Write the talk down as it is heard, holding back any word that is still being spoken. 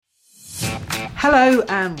Hello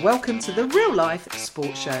and welcome to the Real Life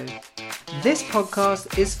Sports Show. This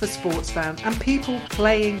podcast is for sports fans and people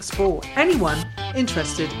playing sport. Anyone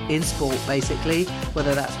interested in sport, basically,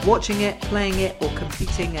 whether that's watching it, playing it, or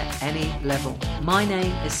competing at any level. My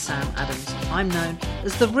name is Sam Adams. I'm known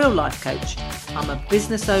as the Real Life Coach. I'm a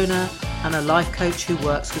business owner and a life coach who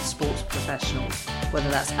works with sports professionals, whether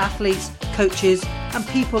that's athletes, coaches, and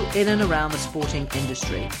people in and around the sporting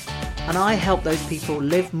industry. And I help those people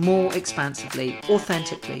live more expansively,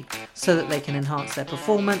 authentically, so that they can enhance their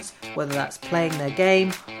performance, whether that's playing their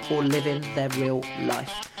game or living their real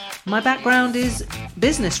life. My background is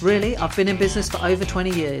business, really. I've been in business for over 20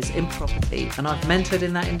 years in property, and I've mentored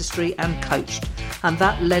in that industry and coached. And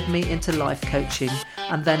that led me into life coaching.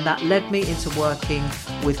 And then that led me into working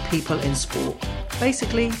with people in sport.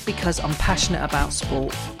 Basically, because I'm passionate about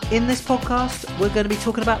sport. In this podcast, we're going to be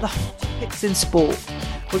talking about the hot topics in sport.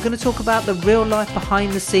 We're going to talk about the real life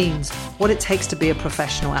behind the scenes, what it takes to be a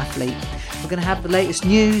professional athlete. We're going to have the latest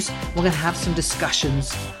news. We're going to have some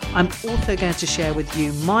discussions. I'm also going to share with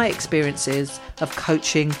you my experiences of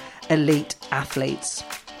coaching elite athletes.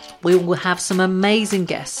 We will have some amazing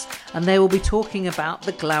guests, and they will be talking about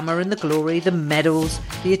the glamour and the glory, the medals,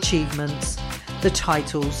 the achievements, the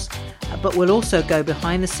titles. But we'll also go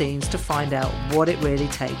behind the scenes to find out what it really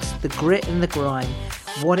takes, the grit and the grind,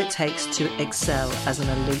 what it takes to excel as an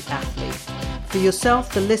elite athlete. For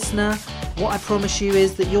yourself, the listener, what I promise you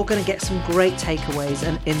is that you're going to get some great takeaways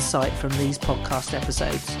and insight from these podcast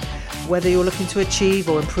episodes. Whether you're looking to achieve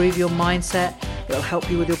or improve your mindset, it'll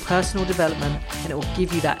help you with your personal development, and it will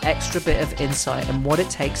give you that extra bit of insight and what it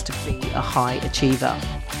takes to be a high achiever.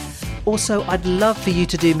 Also, I'd love for you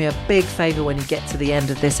to do me a big favour when you get to the end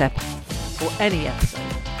of this episode, or any episode,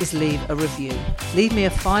 is leave a review. Leave me a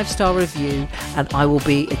 5-star review and I will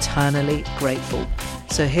be eternally grateful.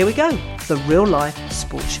 So here we go, the Real Life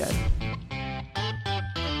Sports Show.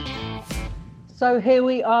 So here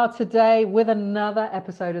we are today with another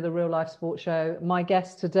episode of the Real Life Sports Show. My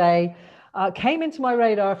guest today came into my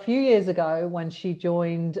radar a few years ago when she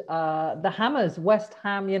joined the Hammers, West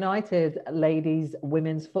Ham United ladies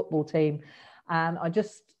women's football team. And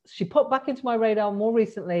she popped back into my radar more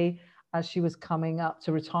recently as she was coming up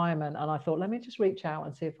to retirement. And I thought, let me just reach out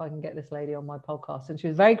and see if I can get this lady on my podcast. And she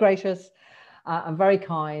was very gracious and very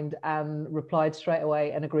kind and replied straight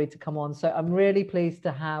away and agreed to come on. So I'm really pleased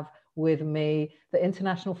to have with me the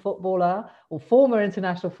international footballer, or former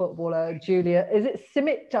international footballer, Julia. Is it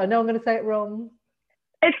Simic? I know I'm going to say it wrong.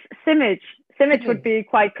 It's Simic. Simic would be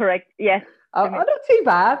quite correct. Yes. Oh, not too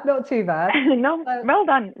bad. Not too bad. No, well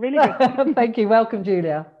done. Really good. Thank you. Welcome,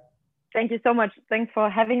 Julia. Thank you so much. Thanks for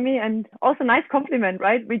having me. And also nice compliment,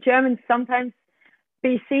 right? We Germans sometimes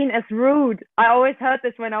be seen as rude. I always heard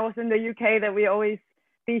this when I was in the UK, that we always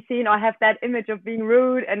be seen or have that image of being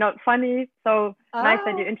rude and not funny. So nice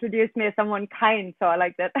that you introduced me as someone kind. So I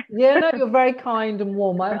like that. Yeah, no, you're very kind and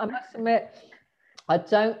warm. I must admit,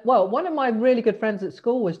 one of my really good friends at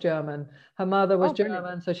school was German. Her mother was German,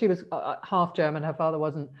 brilliant. So she was half German. Her father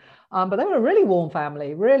wasn't. But they were a really warm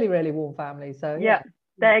family, really, really warm family. So yeah.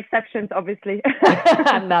 There are exceptions, obviously.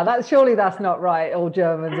 No, that's not right. All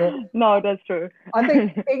Germans. No, that's true. I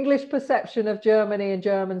think English perception of Germany and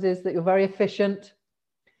Germans is that you're very efficient.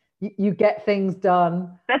 You get things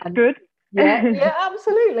done. That's good. Yeah,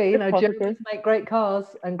 absolutely. Germans make great cars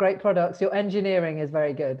and great products. Your engineering is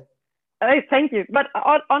very good. Oh, thank you. But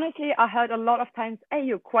honestly, I heard a lot of times, hey,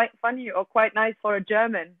 you're quite funny or quite nice for a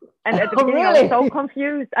German. And at the beginning, really? I was so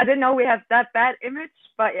confused. I didn't know we have that bad image.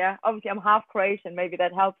 But yeah, obviously, I'm half Croatian. Maybe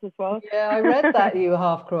that helps as well. Yeah, I read that you were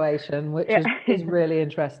half Croatian, which is really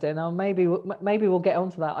interesting. Or maybe we'll get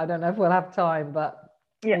onto that. I don't know if we'll have time, but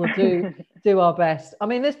we'll do our best. I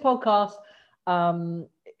mean, this podcast,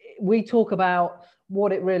 we talk about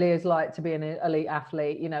what it really is like to be an elite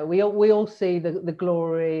athlete. We all see the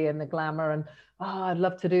glory and the glamour, and I'd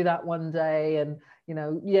love to do that one day. And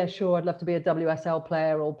sure, I'd love to be a WSL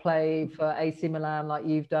player or play for AC Milan like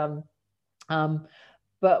you've done.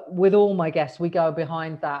 But with all my guests, we go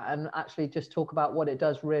behind that and actually just talk about what it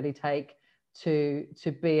does really take to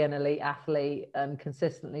be an elite athlete and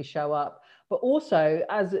consistently show up. But also,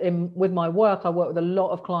 with my work, I work with a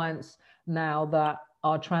lot of clients now that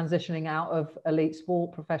are transitioning out of elite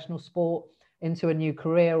sport, professional sport, into a new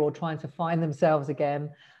career or trying to find themselves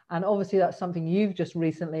again. And obviously that's something you've just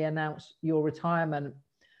recently announced, your retirement.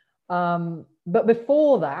 But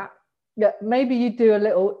before that, maybe you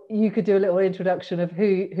could do a little introduction of who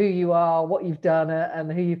you are, what you've done,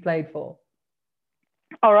 and who you've played for.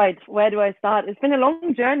 All right, where do I start? It's been a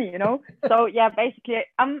long journey, So yeah, basically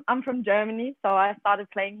I'm from Germany. So I started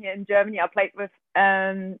playing here in Germany. I played with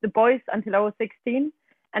the boys until I was 16.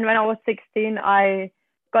 And when I was 16, I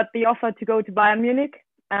got the offer to go to Bayern Munich,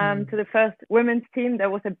 to the first women's team. There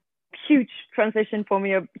was a huge transition for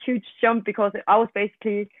me, a huge jump, because I was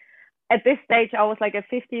basically, at this stage, I was like a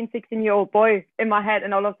 15, 16-year-old boy in my head,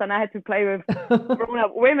 and all of a sudden I had to play with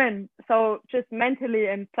grown-up women. So just mentally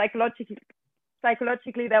and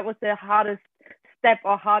psychologically, that was the hardest step,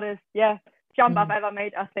 or hardest, jump I've ever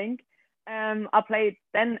made, I think. I played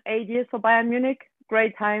then 8 years for Bayern Munich.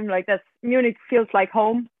 Great time. Like, that's, Munich feels like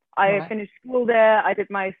home. I finished school there. I did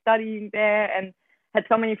my studying there and had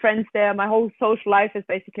so many friends there. My whole social life is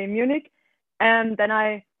basically in Munich. And then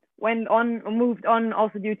I moved on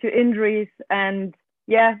also due to injuries, and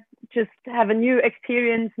just have a new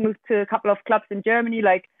experience. Moved to a couple of clubs in Germany,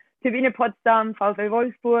 like Turbine Potsdam, VfL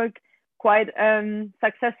Wolfsburg. Quite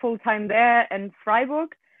successful time there, and Freiburg.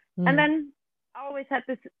 And then I always had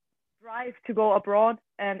this drive to go abroad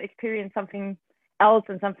and experience something else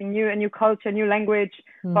and something new, a new culture, new language,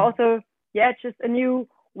 but also just a new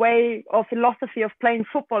way or philosophy of playing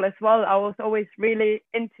football as well. I was always really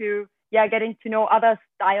into getting to know other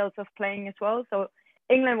styles of playing as well. So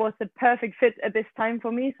England was the perfect fit at this time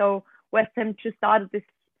for me. So West Ham just started this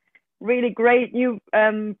really great new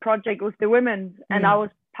project with the women, and I was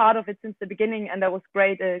part of it since the beginning, and that was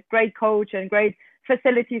great. A great coach and great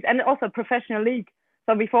facilities, and also professional league.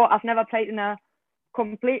 So before, I've never played in a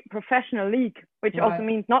complete professional league, which also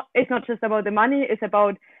means it's not just about the money. It's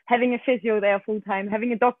about having a physio there full time,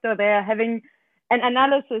 having a doctor there, having an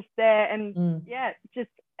analysis there, and just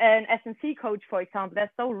an S&C coach, for example.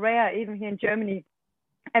 That's so rare even here in Germany.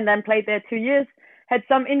 And then played there 2 years, had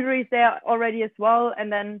some injuries there already as well.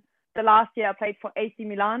 And then the last year I played for AC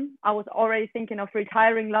Milan. I was already thinking of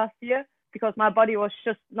retiring last year because my body was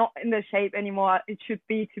just not in the shape anymore it should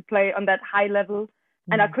be to play on that high level.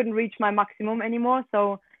 And I couldn't reach my maximum anymore.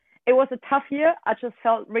 So it was a tough year. I just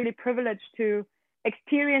felt really privileged to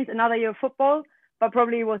experience another year of football, but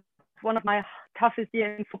probably was one of my toughest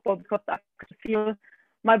years in football, because I could feel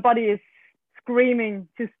my body is screaming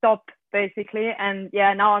to stop, basically. And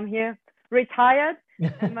now I'm here, retired,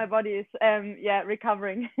 and my body is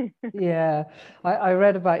recovering. I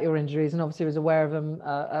read about your injuries, and obviously was aware of them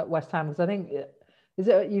at West Ham, because I think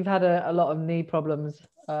you've had a lot of knee problems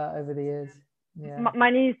over the years. My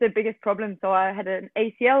knee is the biggest problem. So I had an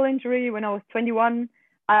ACL injury when I was 21.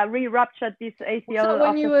 I re-ruptured this ACL when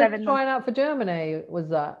after you were 7 months. trying out for Germany, was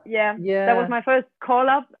that? Yeah. That was my first call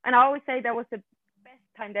up, and I always say that was the best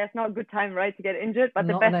time. There's not a good time, right, to get injured, but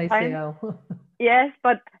not the best an ACL. time. Yes,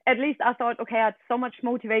 but at least I thought, okay, I had so much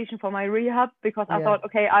motivation for my rehab, because I thought,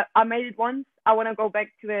 okay, I made it once. I want to go back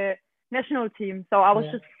to the national team. So I was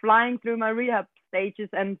just flying through my rehab stages,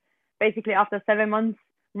 and basically after 7 months,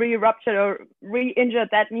 re-ruptured or re-injured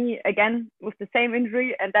that knee again with the same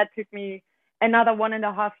injury. And that took me another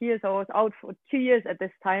 1.5 years. I was out for 2 years at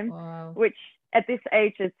this time, which at this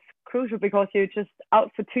age is crucial, because you're just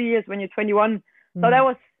out for 2 years when you're 21. So that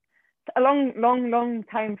was a long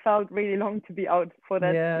time. Felt really long to be out for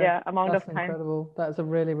that amount of time. That's incredible. That's a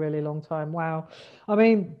really, really long time. Wow. I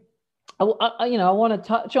mean, I want to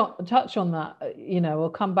touch on that. We'll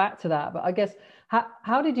come back to that. But I guess,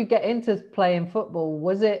 how did you get into playing football?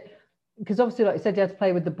 Was it because obviously, like you said, you had to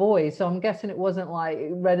play with the boys, so I'm guessing it wasn't like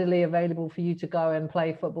readily available for you to go and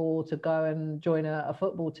play football, to go and join a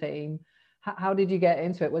football team. How did you get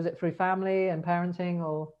into it? Was it through family and parenting,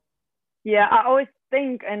 or? Yeah, I always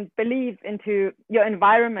think and believe into your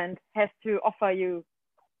environment has to offer you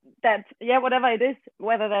that, whatever it is,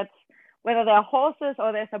 whether there are horses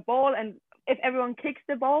or there's a ball, and if everyone kicks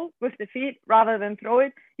the ball with the feet rather than throw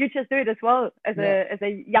it, you just do it as well as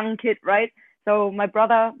a young kid, right? So my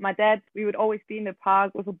brother, my dad, we would always be in the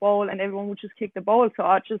park with a ball, and everyone would just kick the ball. So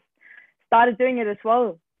I just started doing it as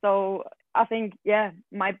well. So I think,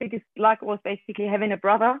 my biggest luck was basically having a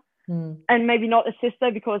brother and maybe not a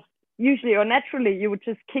sister, because usually or naturally you would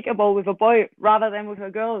just kick a ball with a boy rather than with a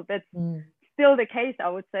girl. That's still the case, I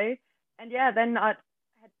would say. And then I had,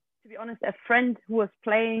 to be honest, a friend who was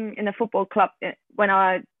playing in a football club when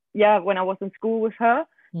I was in school with her.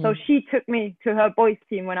 So she took me to her boys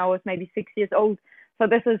team when I was maybe 6 years old. So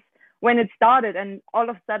this is when it started, and all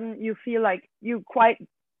of a sudden you feel like you're quite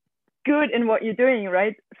good in what you're doing,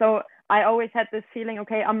 right? So I always had this feeling,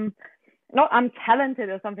 okay, I'm talented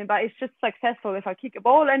or something, but it's just successful if I kick a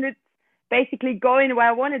ball and it's basically going where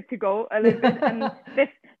I want it to go a little bit. And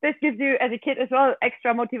this gives you, as a kid as well,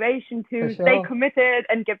 extra motivation to stay committed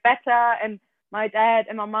and get better. And my dad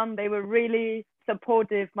and my mom, they were really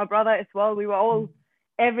supportive. My brother as well. We were all,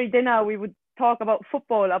 every dinner we would talk about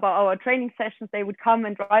football, about our training sessions. They would come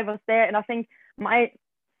and drive us there. And I think my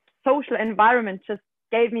social environment just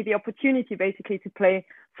gave me the opportunity basically to play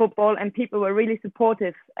football, and people were really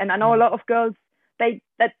supportive. And I know a lot of girls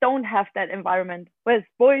that don't have that environment, whereas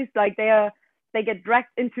boys, like, they get dragged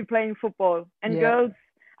into playing football, and girls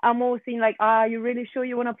are more seen like, you really sure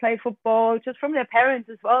you want to play football, just from their parents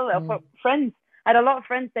as well, or for friends. I had a lot of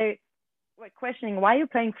friends, they were questioning, why are you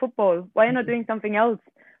playing football? Why are you not doing something else?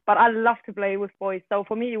 But I love to play with boys. So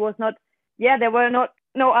for me, it was not, there were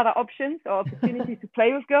no other options or opportunities to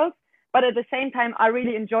play with girls. But at the same time, I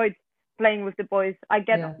really enjoyed playing with the boys. I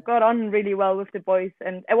got on really well with the boys.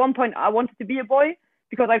 And at one point, I wanted to be a boy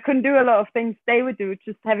because I couldn't do a lot of things they would do,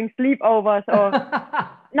 just having sleepovers or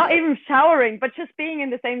not even showering, but just being in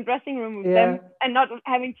the same dressing room with them and not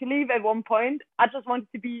having to leave at one point. I just wanted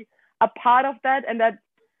to be a part of that. And that,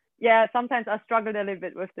 sometimes I struggled a little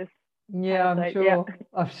bit with this. I'm sure.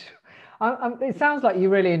 I'm sure. It sounds like you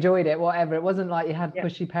really enjoyed it, whatever. It wasn't like you had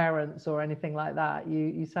pushy parents or anything like that.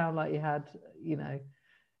 You sound like you had,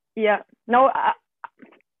 No,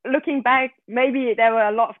 looking back, maybe there were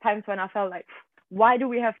a lot of times when I felt like, why do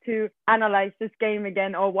we have to analyze this game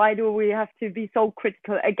again? Or why do we have to be so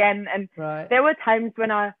critical again? And there were times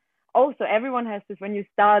when everyone has this, when you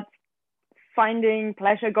start finding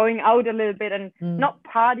pleasure, going out a little bit and not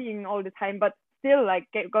partying all the time, but still like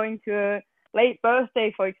going to a late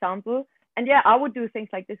birthday, for example. And I would do things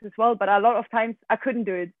like this as well, but a lot of times I couldn't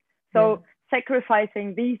do it. So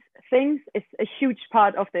sacrificing these things is a huge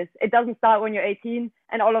part of this. It doesn't start when you're 18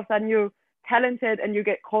 and all of a sudden you're talented and you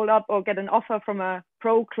get called up or get an offer from a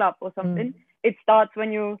pro club or something. It starts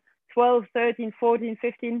when you're 12, 13, 14,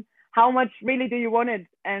 15. How much really do you want it?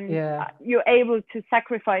 And you're able to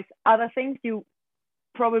sacrifice other things you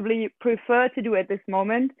probably prefer to do at this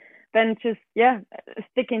moment than just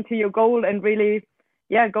sticking to your goal and really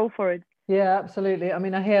go for it. Absolutely. I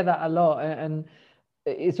mean, I hear that a lot, and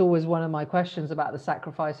it's always one of my questions about the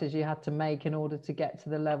sacrifices you had to make in order to get to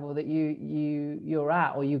the level that you're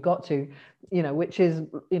at, or you got to, which is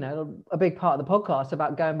a big part of the podcast,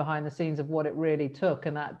 about going behind the scenes of what it really took,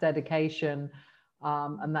 and that dedication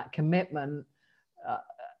and that commitment,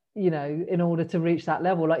 in order to reach that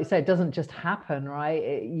level. Like you say, it doesn't just happen,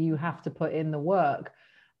 right? You have to put in the work.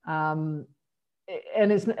 And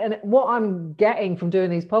what I'm getting from doing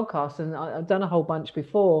these podcasts, and I've done a whole bunch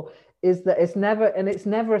before, is that it's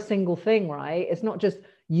never a single thing, right? It's not just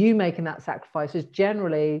you making that sacrifice. It's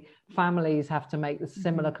generally families have to make the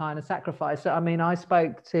similar kind of sacrifice. So, I mean, I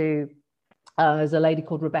spoke to there's a lady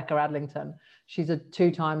called Rebecca Adlington. She's a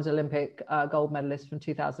 2 times Olympic gold medalist from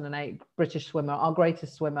 2008, British swimmer, our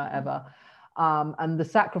greatest swimmer ever. And the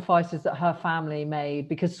sacrifices that her family made,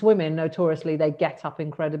 because swimming, notoriously, they get up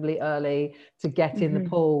incredibly early to get in the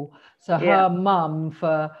pool. So her mum,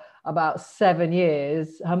 for about 7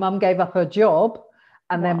 years, her mum gave up her job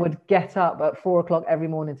and then would get up at 4 o'clock every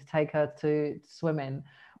morning to take her to swimming.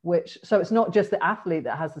 So it's not just the athlete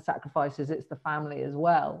that has the sacrifices, it's the family as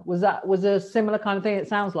well. Was a similar kind of thing? It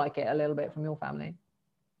sounds like it a little bit from your family.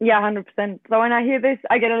 100%. So when I hear this,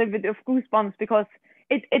 I get a little bit of goosebumps, because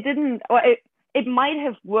it might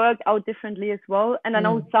have worked out differently as well. And I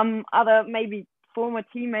know some other maybe former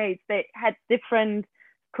teammates, they had different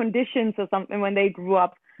conditions or something when they grew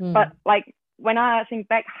up. But like, when I think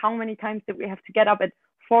back, how many times did we have to get up at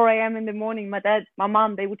 4 a.m. in the morning? My dad, my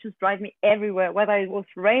mom, they would just drive me everywhere, whether it was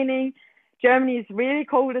raining. Germany is really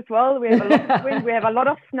cold as well. We have a lot of wind, we have a lot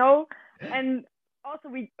of snow. And also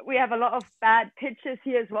we have a lot of bad pitches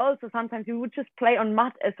here as well. So sometimes we would just play on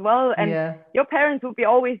mud as well. And your parents would be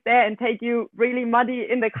always there and take you really muddy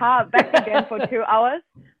in the car back again for 2 hours.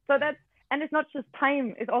 So and it's not just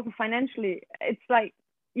time, it's also financially. It's like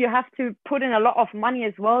you have to put in a lot of money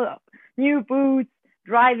as well. New boots,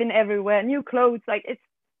 driving everywhere, new clothes, like it's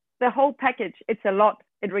the whole package. It's a lot.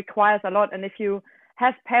 It requires a lot. And if you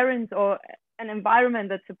have parents or an environment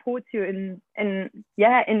that supports you in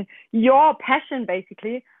your passion,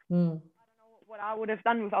 basically, I don't know what I would have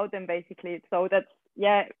done without them, basically. So that's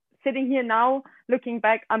sitting here now, looking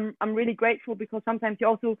back, I'm really grateful, because sometimes you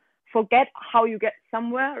also forget how you get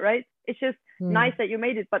somewhere, right? It's just nice that you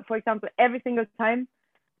made it. But for example, every single time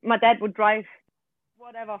my dad would drive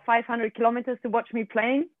 500 kilometers to watch me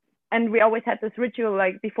playing. And we always had this ritual,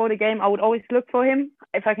 like before the game, I would always look for him.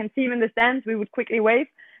 If I can see him in the stands, we would quickly wave.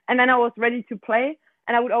 And then I was ready to play.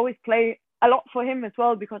 And I would always play a lot for him as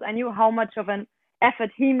well, because I knew how much of an effort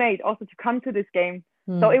he made also to come to this game.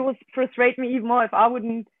 So it would frustrate me even more if I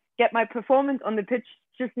wouldn't get my performance on the pitch,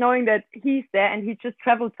 just knowing that he's there and he just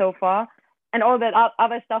traveled so far, and all that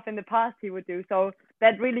other stuff in the past he would do. So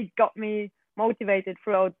that really got me motivated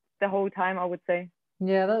throughout the whole time, I would say.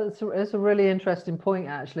 Yeah, that's a really interesting point,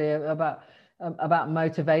 actually, about about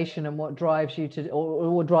motivation and what drives you to,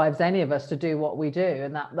 or what drives any of us to do what we do,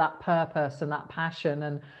 and that purpose and that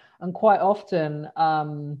passion. And quite often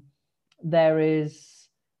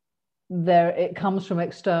it comes from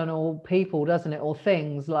external people, doesn't it, or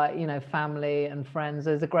things like, you know, family and friends.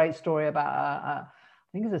 There's a great story about I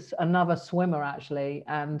think it's another swimmer actually,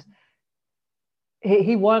 and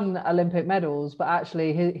he won Olympic medals, but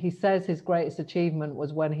actually he says his greatest achievement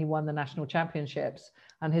was when he won the national championships,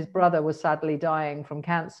 and his brother was sadly dying from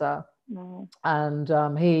cancer. No. And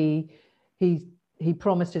he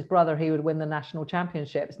promised his brother he would win the national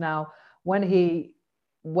championships. Now, when he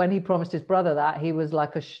promised his brother that, he was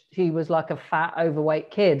like a fat,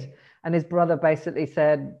 overweight kid, and his brother basically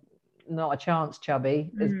said, "Not a chance,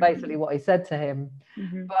 chubby," is basically what he said to him.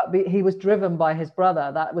 But he was driven by his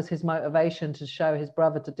brother. That was his motivation, to show his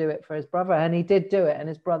brother, to do it for his brother, and he did do it, and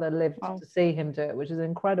his brother lived to see him do it, which is an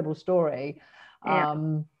incredible story.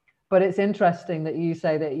 But it's interesting that you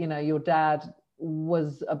say that, you know, your dad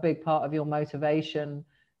was a big part of your motivation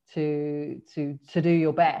to do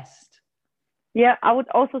your best. Yeah, I would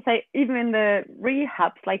also say even in the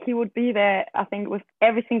rehabs, like he would be there, I think, with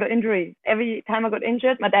every single injury. Every time I got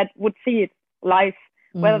injured, my dad would see it live,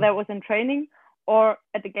 whether that was in training or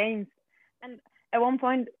at the games. And at one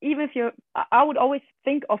point, I would always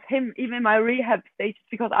think of him, even in my rehab stages,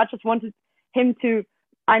 because I just wanted him to,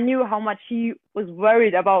 I knew how much he was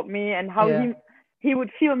worried about me, and how he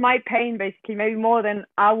would feel my pain, basically, maybe more than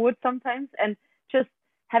I would sometimes. And just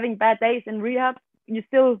having bad days in rehab, you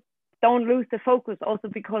still don't lose the focus, also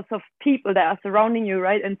because of people that are surrounding you,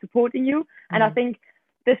 right, and supporting you. And I think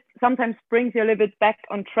this sometimes brings you a little bit back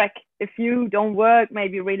on track. If you don't work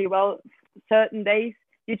maybe really well certain days,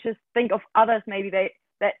 you just think of others maybe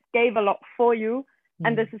that gave a lot for you.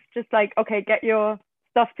 And this is just like, okay, get your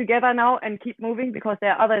stuff together now and keep moving, because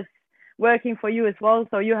there are others working for you as well,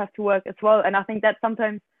 so you have to work as well. And I think that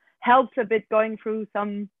sometimes helps a bit going through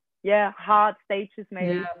some hard stages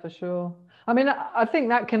maybe. Yeah, for sure. I mean, I think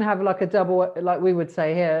that can have like a double, like we would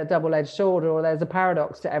say here, a double-edged sword, or there's a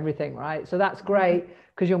paradox to everything, right? So that's great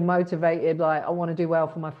because you're motivated, like, I want to do well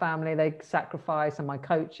for my family, they sacrifice, and my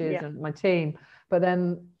coaches and my team. But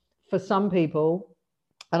then for some people,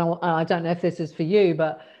 and I don't know if this is for you,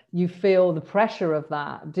 but you feel the pressure of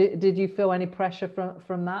that. Did you feel any pressure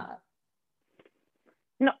from that?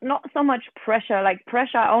 Not so much pressure. Like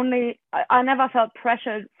pressure only, I never felt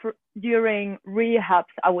pressure during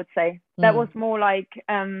rehabs, I would say. That was more like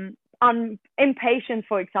impatience,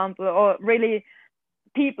 for example, or really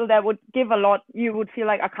people that would give a lot. You would feel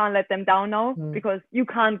like, I can't let them down now, because you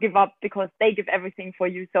can't give up, because they give everything for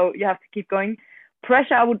you, so you have to keep going.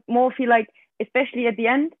 Pressure, I would more feel like, especially at the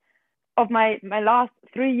end of my last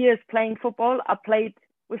 3 years playing football, I played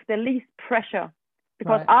with the least pressure,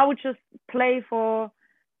 because I would just play for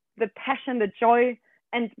the passion, the joy,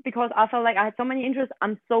 and because I felt like I had so many interests.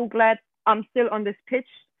 I'm so glad I'm still on this pitch,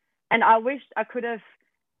 and I wished I could have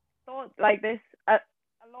thought like this a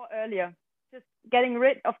lot earlier, just getting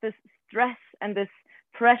rid of this stress and this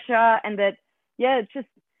pressure, and that just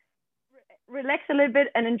relax a little bit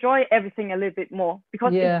and enjoy everything a little bit more,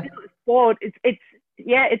 because it's still a sport.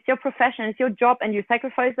 It's your profession, it's your job, and you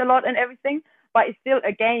sacrifice a lot and everything, but it's still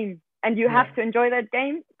a game, and you have to enjoy that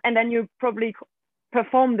game, and then you probably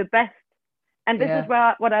perform the best. And this is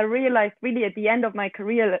what I realized really at the end of my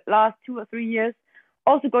career, last 2 or 3 years.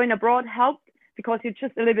 Also going abroad helped, because you're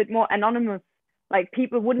just a little bit more anonymous. Like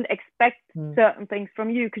people wouldn't expect certain things from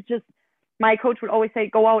you. My coach would always say,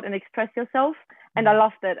 go out and express yourself. And I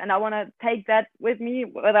loved it. And I want to take that with me,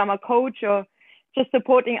 whether I'm a coach or just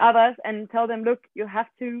supporting others, and tell them, look, you have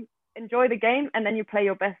to enjoy the game, and then you play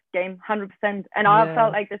your best game 100%. And I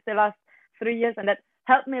felt like this the last 3 years, and that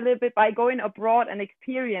helped me a little bit by going abroad and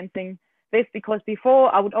experiencing this, because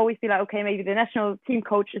before I would always be like, okay, maybe the national team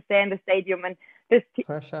coach is there in the stadium, and this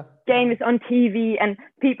game is on TV, and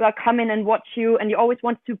people are coming and watch you, and you always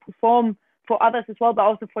want to perform for others as well, but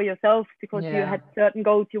also for yourself, because you had certain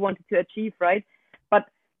goals you wanted to achieve, right? But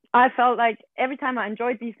I felt like every time I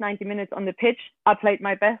enjoyed these 90 minutes on the pitch, I played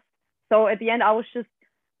my best. So at the end, I was just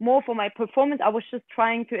more for my performance. I was just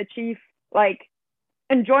trying to achieve like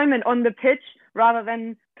enjoyment on the pitch rather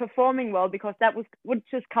than performing well, because that would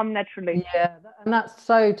just come naturally. Yeah, and that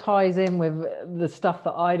so ties in with the stuff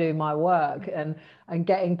that I do in my work, and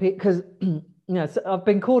getting people, because you know, so I've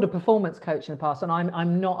been called a performance coach in the past, and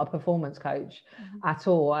I'm not a performance coach at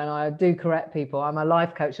all, and I do correct people. I'm a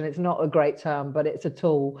life coach, and it's not a great term, but it's a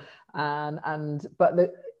tool, but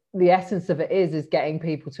the essence of it is getting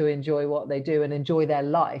people to enjoy what they do and enjoy their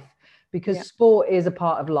life, because sport is a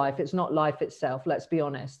part of life. It's not life itself, let's be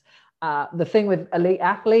honest. The thing with elite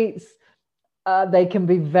athletes, They can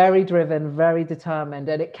be very driven, very determined,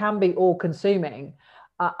 and it can be all consuming.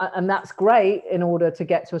 And that's great in order to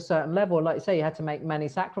get to a certain level. Like you say, you had to make many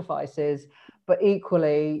sacrifices, but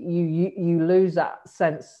equally you lose that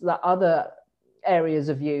sense, that other areas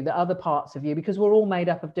of you, the other parts of you, because we're all made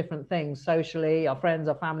up of different things socially, our friends,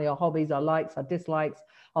 our family, our hobbies, our likes, our dislikes,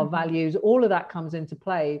 our values, all of that comes into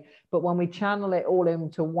play. But when we channel it all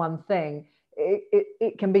into one thing,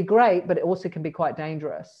 it can be great, but it also can be quite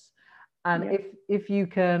dangerous. And if you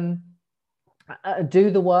can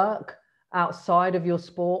do the work outside of your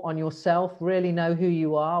sport on yourself, really know who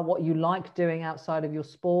you are, what you like doing outside of your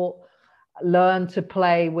sport, learn to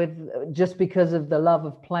play with just because of the love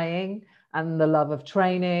of playing and the love of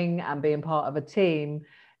training and being part of a team,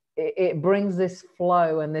 it brings this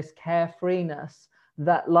flow and this carefreeness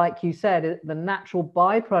that, like you said, the natural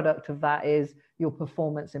byproduct of that is your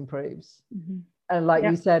performance improves. And like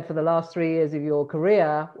you said, for the last 3 years of your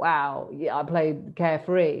career, wow, yeah, I played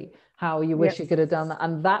carefree. How you wish you could have done that.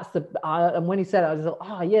 And that's and when he said it, I was like,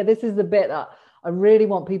 oh yeah, this is the bit that I really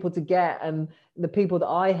want people to get. And the people that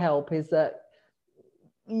I help is that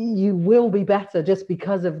you will be better just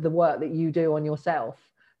because of the work that you do on yourself,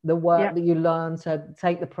 the work that you learn to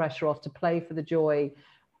take the pressure off, to play for the joy,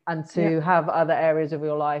 and to have other areas of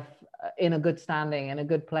your life in a good standing, in a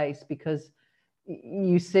good place, because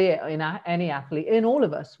you see it in any athlete, in all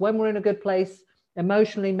of us. When we're in a good place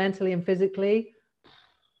emotionally, mentally, and physically,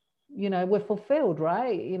 we're fulfilled,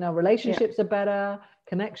 right? Relationships are better,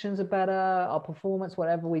 connections are better, our performance,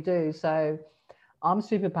 whatever we do. So I'm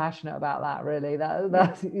super passionate about that, really.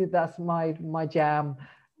 That's my jam.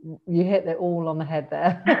 You hit it all on the head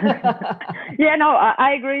there.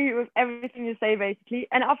 I agree with everything you say, basically.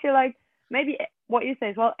 And I feel like maybe what you say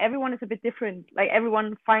as well, everyone is a bit different. Like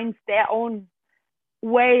everyone finds their own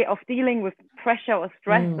way of dealing with pressure or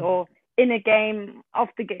stress or in a game, off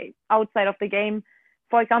the game, outside of the game.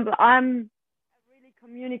 For example, I'm a really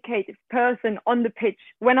communicative person on the pitch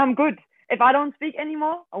when I'm good. If I don't speak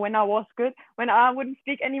anymore, or when I was good, when I wouldn't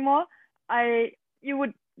speak anymore, you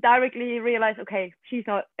would directly realize, okay, she's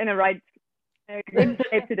not in a good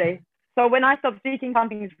shape today. So when I stop speaking,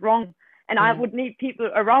 something is wrong, and I would need people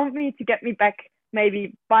around me to get me back,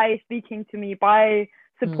 maybe by speaking to me, by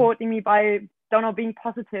supporting me, by being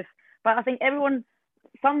positive. But I think everyone,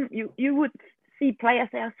 you would see players,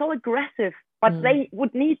 they are so aggressive, but they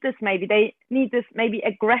would need this maybe. They need this maybe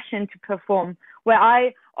aggression to perform, where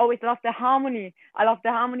I always love the harmony. I love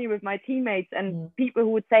the harmony with my teammates and people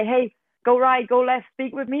who would say, hey, go right, go left,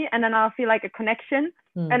 speak with me. And then I'll feel like a connection.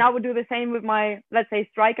 And I would do the same with my, let's say,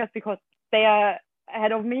 strikers, because they are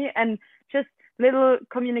ahead of me. And just little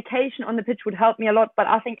communication on the pitch would help me a lot. But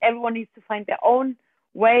I think everyone needs to find their own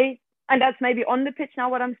way. And that's maybe on the pitch now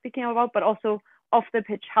what I'm speaking about, but also off the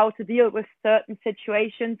pitch, how to deal with certain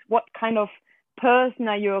situations, what kind of person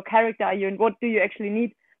are you, or character are you, and what do you actually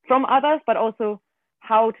need from others, but also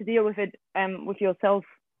how to deal with it with yourself.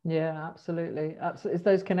 Yeah, absolutely. It's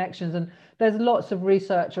those connections. And there's lots of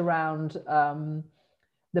research around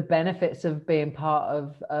the benefits of being part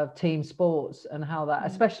of team sports, and how that,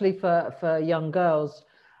 especially for young girls,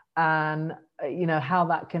 and how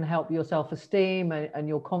that can help your self-esteem and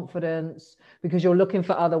your confidence, because you're looking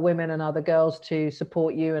for other women and other girls to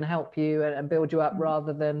support you and help you and build you up,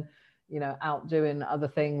 rather than out doing other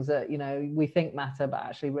things that we think matter but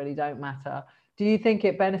actually really don't matter. Do you think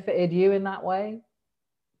it benefited you in that way?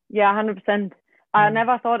 Yeah, 100%. I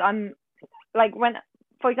never thought I'm like, when,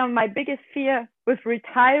 for example, my biggest fear with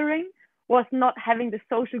retiring was not having the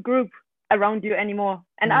social group around you anymore.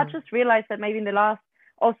 And I just realized that maybe in the last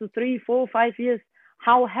also 3, 4, 5 years,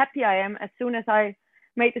 how happy I am as soon as I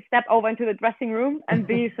made the step over into the dressing room and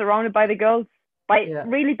be surrounded by the girls,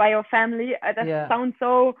 really by your family. That sounds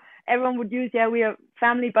so, everyone would use, we are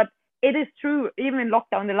family, but it is true. Even in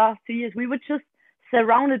lockdown the last 2 years, we were just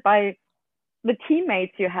surrounded by the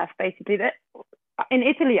teammates you have, basically. That in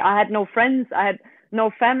Italy, I had no friends, I had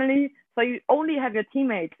no family, so you only have your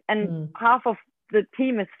teammates, and half of the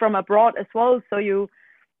team is from abroad as well, so you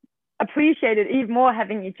appreciate it even more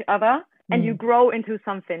having each other, and you grow into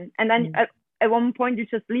something. And then at one point you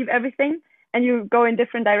just leave everything and you go in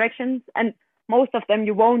different directions, and most of them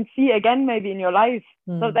you won't see again maybe in your life.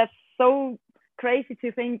 So that's so crazy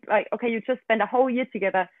to think, like, okay, you just spend a whole year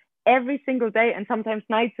together every single day, and sometimes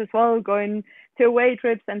nights as well, going to away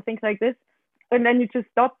trips and things like this, and then you just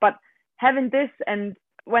stop. But having this, and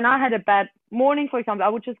when I had a bad morning, for example, I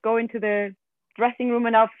would just go into the dressing room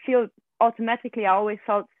and I feel automatically, I always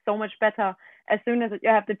felt so much better as soon as you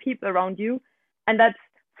have the people around you. And that's,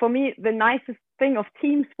 for me, the nicest thing of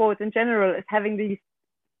team sports in general, is having these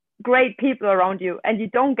great people around you. And you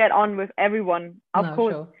don't get on with everyone, of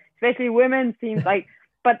course. Sure. especially women teams. Like,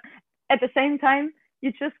 but at the same time,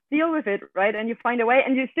 you just deal with it, right? And you find a way,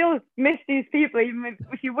 and you still miss these people. Even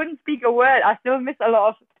if you wouldn't speak a word, I still miss a lot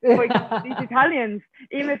of, for example, these Italians.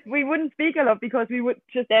 Even if we wouldn't speak a lot, because we would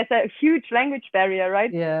just, there's a huge language barrier,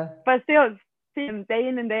 right? Yeah. But still, see them day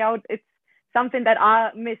in and day out. It's something that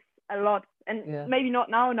I miss a lot, and maybe not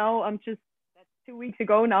now. No, I'm just 2 weeks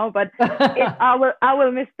ago now, but I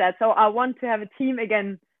will miss that. So I want to have a team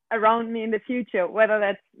again around me in the future, whether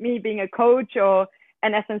that's me being a coach or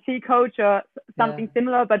an SNC coach or something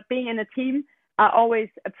similar, but being in a team, I always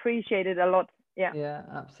appreciate it a lot. Yeah,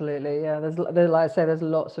 absolutely. Yeah, there's like I say, there's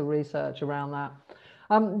lots of research around that.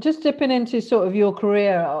 Just dipping into sort of your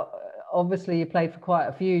career, obviously you played for quite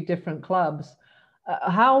a few different clubs.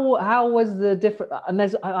 How was the different? And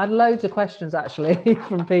I had loads of questions actually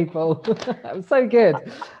from people. It was so good,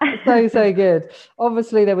 so good.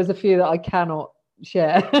 Obviously, there was a few that I cannot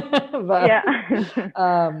share, but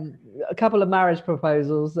a couple of marriage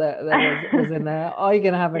proposals that was in there. Are you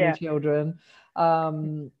going to have any children?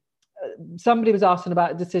 Somebody was asking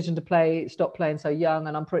about a decision to stop playing so young,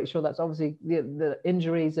 and I'm pretty sure that's obviously the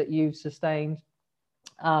injuries that you've sustained.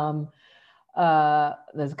 There's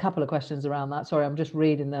a couple of questions around that. Sorry, I'm just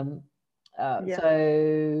reading them. One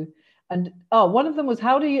of them was,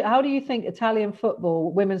 how do you think Italian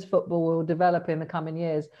football, women's football, will develop in the coming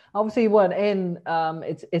years? Obviously, you weren't in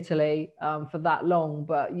it's Italy for that long,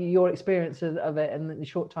 but your experience of it and the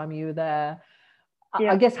short time you were there,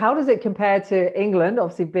 I guess, how does it compare to England?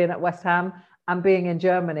 Obviously, being at West Ham and being in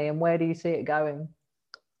Germany, and where do you see it going?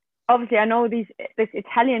 Obviously, I know this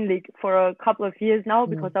Italian league for a couple of years now,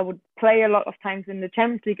 because I would play a lot of times in the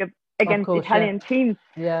Champions League against Italian teams.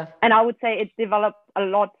 Yeah. And I would say it developed a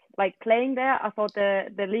lot. Like, playing there, I thought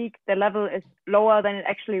the league, the level is lower than it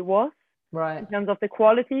actually was. Right. In terms of the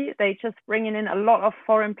quality, they just bringing in a lot of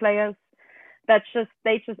foreign players.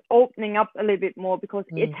 They just opening up a little bit more, because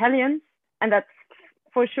Italians, and that's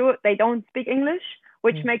for sure, they don't speak English,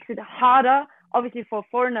 which makes it harder, obviously, for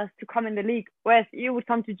foreigners to come in the league. Whereas you would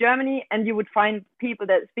come to Germany and you would find people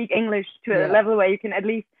that speak English to a level where you can at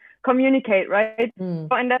least communicate, right?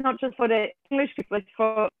 And that's not just for the English people.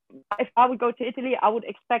 If I would go to Italy, I would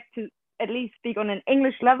expect to at least speak on an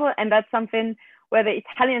English level, and that's something where the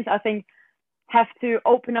Italians, I think, have to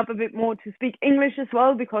open up a bit more to speak English as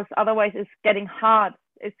well, because otherwise it's getting hard.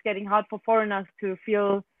 It's getting hard for foreigners to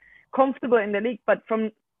feel comfortable in the league. But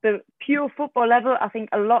from the pure football level, I think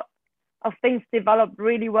a lot of things developed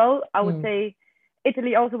really well. I would say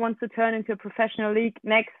Italy also wants to turn into a professional league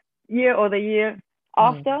next year or the year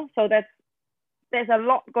after. So there's a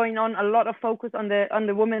lot going on, a lot of focus on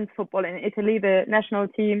the women's football in Italy. The national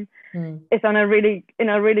team is in a really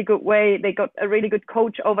good way. They got a really good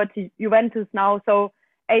coach over to Juventus now. So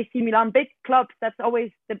AC Milan, big clubs, that's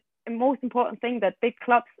always the most important thing, that big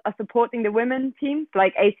clubs are supporting the women teams,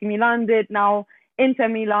 like AC Milan did now, Inter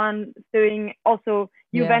Milan doing, also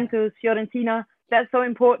Juventus, Fiorentina. That's so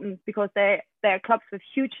important, because they are clubs with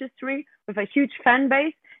huge history, with a huge fan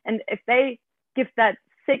base. And if they give that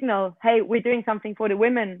signal, hey, we're doing something for the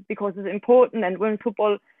women because it's important, and women's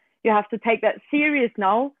football, you have to take that serious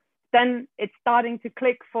now, then it's starting to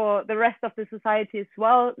click for the rest of the society as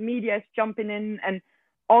well. Media is jumping in and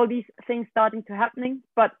all these things starting to happening.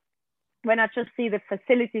 But when I just see the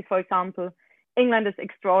facilities, for example, England is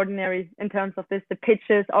extraordinary in terms of this. The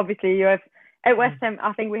pitches, obviously, you have at West Ham,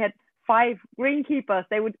 I think we had 5 greenkeepers.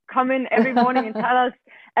 They would come in every morning and tell us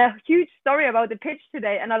a huge story about the pitch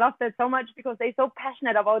today. And I love that so much, because they're so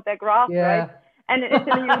passionate about their grass, right? And in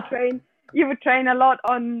Italy, you would train a lot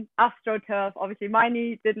on AstroTurf. Obviously, my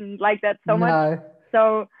knee didn't like that so much.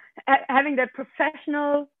 So having that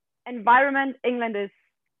professional environment, England is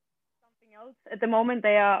something else. At the moment,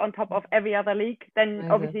 they are on top of every other league. Then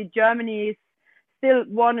obviously Germany is still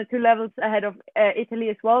 1 or 2 levels ahead of Italy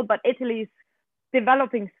as well. But Italy is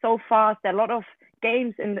developing so fast. There are a lot of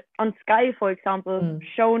games on Sky, for example,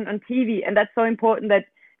 shown on TV, and that's so important that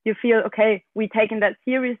you feel, okay, we're taking that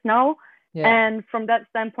serious now. And from that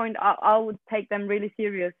standpoint, I would take them really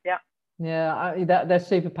serious. They're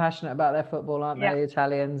super passionate about their football, aren't they, the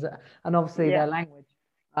Italians, and obviously their language.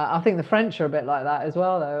 I think the French are a bit like that as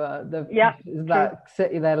well, though.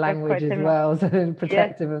 Their language as well, so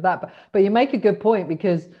protective of that. But you make a good point,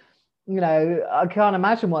 because I can't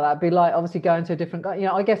imagine what that'd be like. Obviously, going to a different,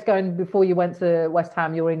 I guess before you went to West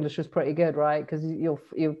Ham, your English was pretty good, right? Because you're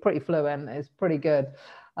pretty fluent. It's pretty good.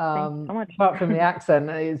 Thanks so much. Apart from the accent,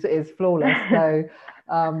 is flawless. So,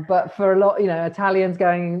 but for a lot, Italians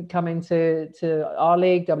coming to our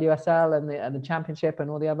league, WSL, and the Championship, and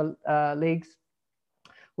all the other leagues,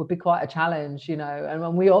 would be quite a challenge, you know,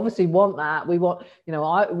 and we obviously want that. We want, you know,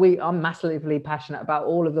 I'm massively passionate about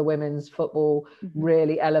all of the women's football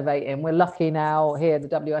really elevating. We're lucky now here, the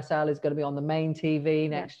WSL is going to be on the main TV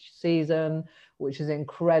next season, which is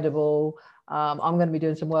incredible. I'm going to be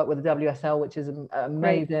doing some work with the WSL, which is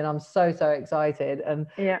amazing. Great. I'm so excited, and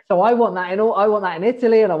so I want that I want that in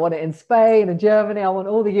Italy, and I want it in Spain and Germany. I want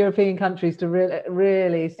all the European countries to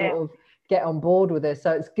really sort of get on board with this.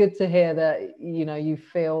 So it's good to hear that, you know, you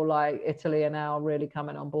feel like Italy are now really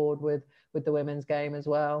coming on board with the women's game as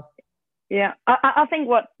well. Yeah, I think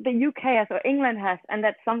what the UK has or England has, and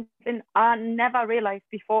that's something I never realized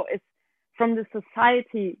before, is from the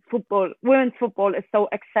society, women's football is so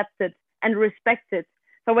accepted and respected.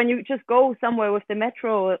 So when you just go somewhere with the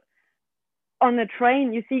metro on the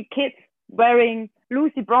train, you see kids wearing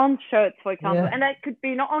Lucy Bronze shirts, for example, and that could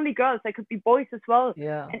be not only girls, they could be boys as well.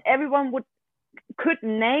 Yeah. And everyone could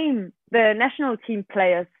name the national team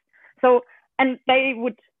players. So, and they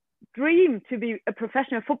would dream to be a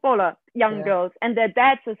professional footballer, young girls, and their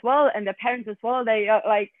dads as well, and their parents as well. They are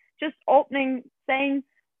like just saying,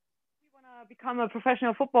 become a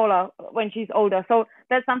professional footballer when she's older. So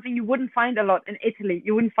that's something you wouldn't find a lot in Italy.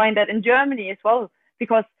 You wouldn't find that in Germany as well,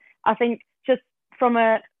 because I think just from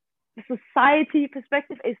a society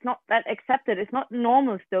perspective, it's not that accepted. It's not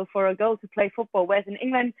normal still for a girl to play football, whereas in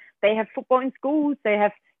England they have football in schools, they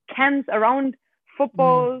have camps around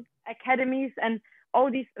football academies and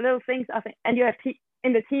all these little things. I think, and you have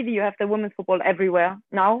in the TV, you have the women's football everywhere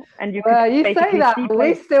now, and you say that, but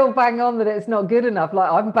we still bang on that it's not good enough.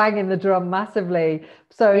 Like, I'm banging the drum massively.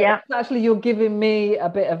 So actually, you're giving me a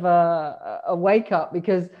bit of a wake up,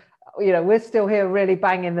 because, you know, we're still here really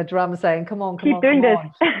banging the drum, saying, "Come on, keep doing this."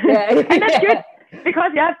 And that's good,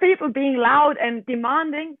 because you have people being loud and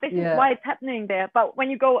demanding. This is why it's happening there. But when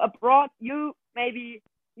you go abroad, you're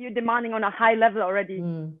demanding on a high level already.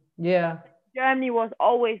 Germany was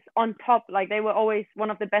always on top, like they were always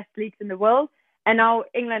one of the best leagues in the world, and now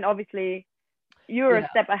England, obviously, you're a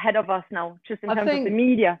step ahead of us now, just in terms of the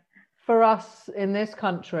media. For us in this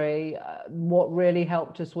country, what really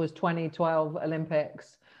helped us was 2012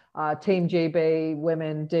 Olympics. Team GB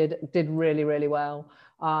women did really, really well,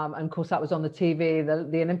 and of course that was on the TV.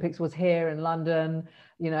 The Olympics was here in London.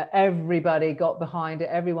 You know, everybody got behind it,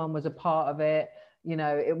 everyone was a part of it. You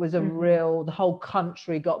know, it was the whole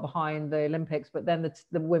country got behind the Olympics, but then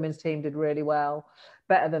the women's team did really well,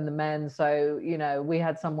 better than the men. So, you know, we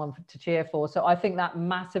had someone to cheer for. So I think that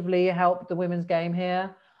massively helped the women's game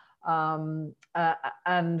here. And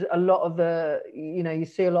a lot of the, you know, you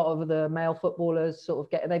see a lot of the male footballers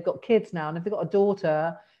sort of they've got kids now, and if they've got a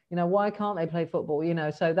daughter, you know, why can't they play football? You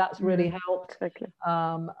know, so that's really helped. Exactly.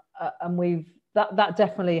 And that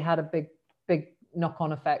definitely had a big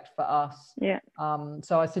knock-on effect for us.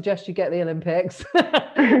 So I suggest you get the Olympics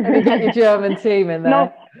and you get your German team in there.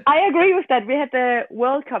 No, I agree with that. We had the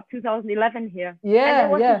World Cup 2011 here. And there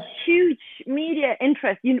was a huge media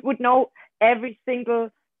interest. You would know every single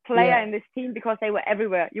player in this team because they were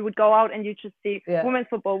everywhere. You would go out and you just see women's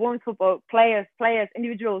football, players,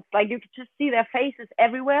 individuals. Like, you could just see their faces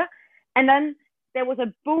everywhere. And then there was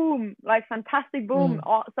a boom, like fantastic boom.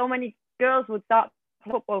 So many girls would start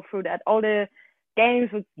football through that. All the games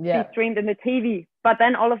would be streamed in the TV, but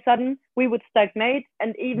then all of a sudden we would stagnate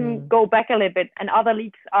and even go back a little bit, and other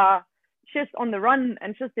leagues are just on the run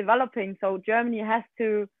and just developing. So Germany has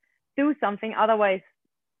to do something, otherwise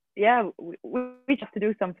we have to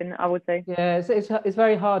do something, I would say. It's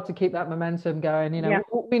very hard to keep that momentum going, you know.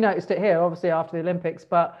 We noticed it here obviously after the Olympics,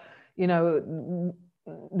 but, you know,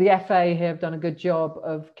 the FA here have done a good job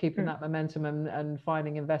of keeping that momentum and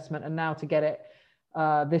finding investment, and now to get it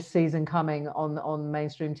this season coming on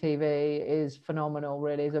mainstream TV is phenomenal.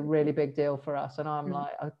 Really, is a really big deal for us, and I'm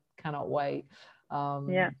like, I cannot wait.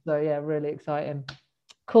 So really exciting.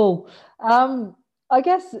 Cool. I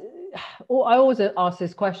guess I always ask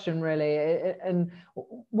this question, really, and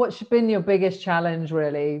what's been your biggest challenge,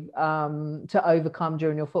 really, to overcome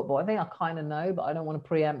during your football? I think I kind of know, but I don't want to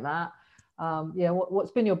preempt that.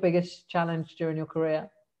 What's been your biggest challenge during your career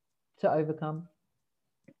to overcome?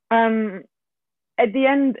 At the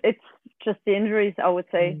end, it's just the injuries, I would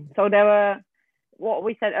say. So there were, what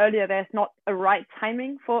we said earlier, there's not a right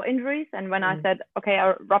timing for injuries. And when I said, okay,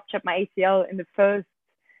 I ruptured my ACL in the first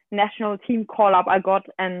national team call-up I got,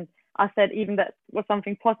 and I said even that was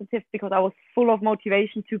something positive because I was full of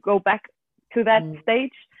motivation to go back to that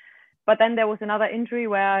stage. But then there was another injury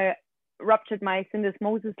where I ruptured my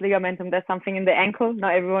syndesmosis ligamentum. There's something in the ankle.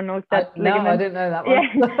 Not everyone knows that ligament. No, I didn't know that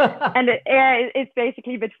one. And it's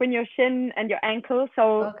basically between your shin and your ankle.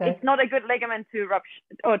 So it's not a good ligament to rupture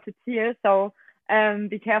or to tear. So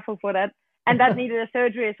be careful for that. and that needed a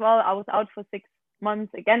surgery as well. I was out for 6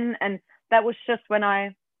 months again, and that was just when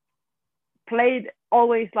I played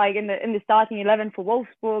always like in the starting 11 for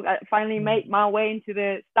Wolfsburg. I finally made my way into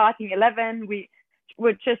the starting 11. We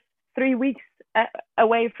were just 3 weeks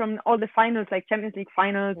away from all the finals, like Champions League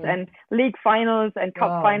finals and league finals and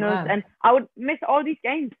cup finals, and I would miss all these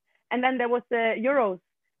games. And then there was the Euros,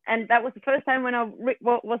 and that was the first time when I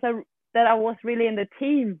was really in the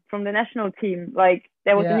team, from the national team. Like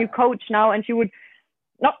there was a new coach now, and she would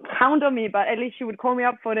not count on me, but at least she would call me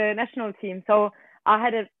up for the national team. So I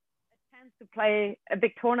had a chance to play a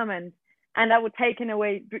big tournament, and that was taken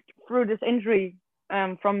away through this injury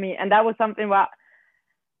from me. And that was something where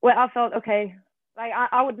I felt, okay, like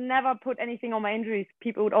I would never put anything on my injuries.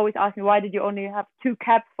 People would always ask me, why did you only have 2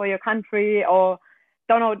 caps for your country, or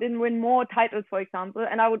didn't win more titles, for example.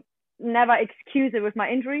 And I would never excuse it with my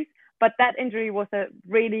injuries. But that injury was a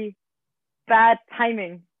really bad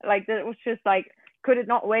timing. Like it was just like, could it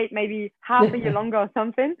not wait maybe half a year longer or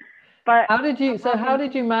something? But how did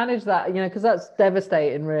you manage that? You know, because that's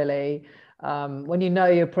devastating, really. When you know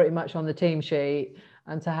you're pretty much on the team sheet,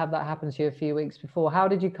 and to have that happen to you a few weeks before, how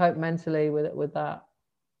did you cope mentally with that?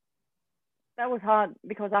 That was hard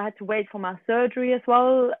because I had to wait for my surgery as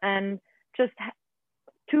well, and just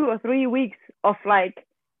 2 or 3 weeks of like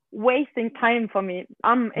wasting time for me.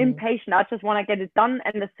 I'm impatient. I just want to get it done,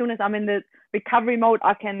 and as soon as I'm in the recovery mode,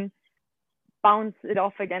 I can bounce it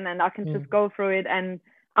off again, and I can just go through it, and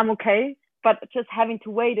I'm okay. But just having to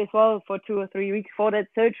wait as well for 2 or 3 weeks for that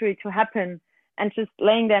surgery to happen, and just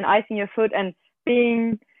laying there and icing your foot and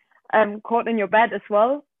being caught in your bed as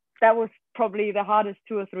well, that was probably the hardest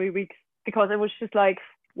 2 or 3 weeks, because it was just like,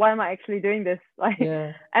 why am I actually doing this? Like,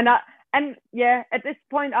 and at this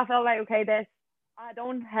point I felt like, okay, I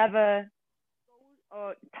don't have a goal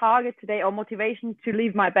or target today or motivation to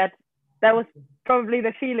leave my bed. That was probably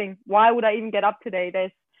the feeling. Why would I even get up today?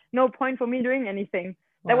 There's no point for me doing anything.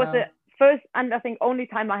 That was the first and I think only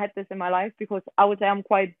time I had this in my life, because I would say I'm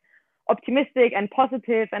quite optimistic and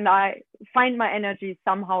positive, and I find my energy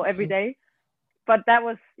somehow every day. But that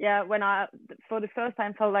was when I for the first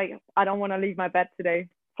time felt like I don't want to leave my bed today,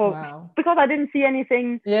 because I didn't see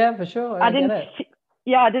anything. Yeah, for sure. I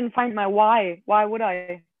didn't find my why would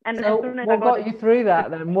I? And so as soon as what got you through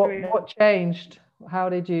that then? What changed? How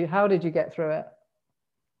did you get through it?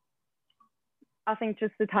 I think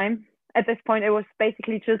just the time. At this point, it was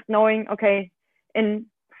basically just knowing, okay, in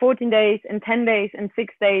 14 days, in 10 days, in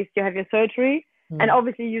 6 days, you have your surgery. And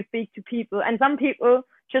obviously you speak to people, and some people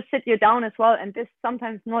just sit you down as well. And this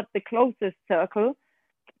sometimes not the closest circle.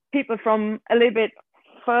 People from a little bit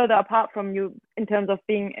further apart from you in terms of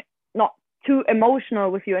being not too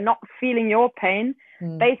emotional with you and not feeling your pain.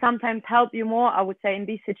 They sometimes help you more, I would say, in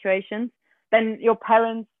these situations than your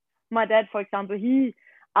parents. My dad, for example,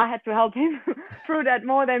 I had to help him through that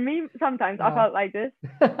more than me. Sometimes I felt like this.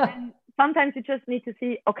 And sometimes you just need to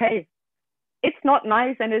see, okay, it's not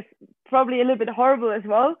nice and it's probably a little bit horrible as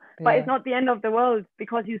well, but it's not the end of the world,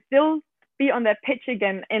 because you still be on that pitch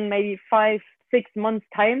again in maybe 5-6 months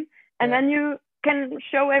time. And then you can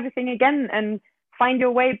show everything again and find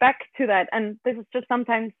your way back to that. And this is just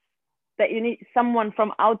sometimes that you need someone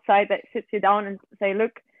from outside that sits you down and say,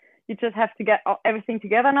 look, you just have to get everything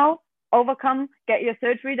together now, overcome, get your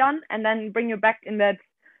surgery done, and then bring you back in that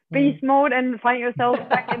beast mode and find yourself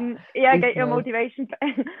back in, get your motivation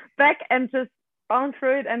back and just bounce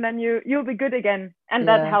through it, and then you'll be good again. And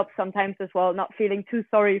that helps sometimes as well, not feeling too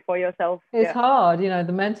sorry for yourself. It's hard,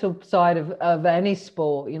 the mental side of any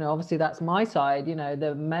sport, obviously that's my side,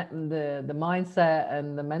 the mindset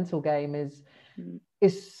and the mental game is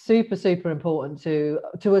super, super important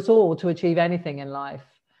to us all to achieve anything in life.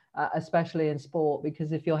 Especially in sport,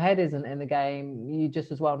 because if your head isn't in the game, you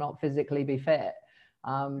just as well not physically be fit,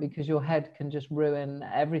 because your head can just ruin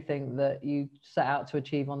everything that you set out to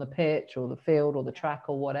achieve on the pitch or the field or the track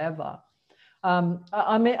or whatever.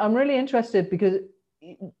 I'm really interested, because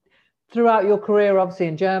throughout your career, obviously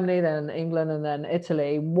in Germany, then England, and then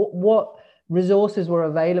Italy, what resources were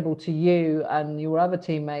available to you and your other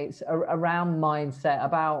teammates around mindset,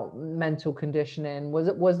 about mental conditioning?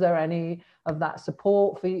 Was there any of that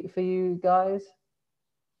support for you guys?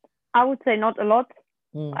 I would say not a lot.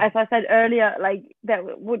 As I said earlier, like there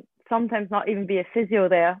would sometimes not even be a physio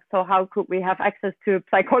there. So how could we have access to a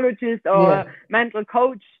psychologist or a mental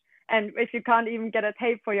coach? And if you can't even get a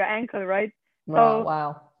tape for your ankle, right?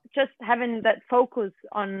 So just having that focus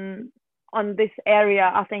on this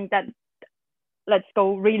area, I think that, let's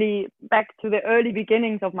go really back to the early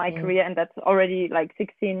beginnings of my career, and that's already like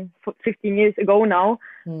 15 years ago now.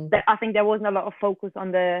 That I think there wasn't a lot of focus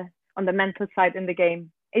on the mental side in the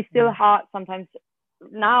game. It's still hard sometimes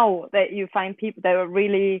now that you find people that are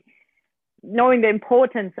really knowing the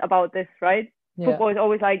importance about this, right? Football is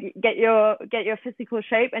always like get your physical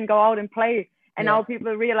shape and go out and play. And now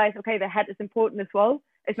people realize, okay, the head is important as well.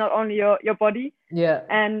 It's not only your body. Yeah.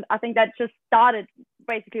 And I think that just started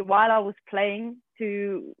basically while I was playing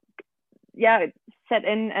to set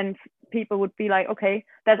in, and people would be like, okay,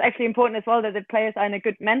 that's actually important as well, that the players are in a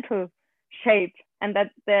good mental shape and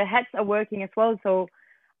that their heads are working as well. So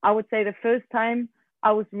I would say the first time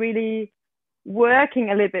I was really working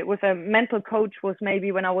a little bit with a mental coach was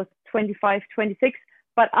maybe when I was 25, 26,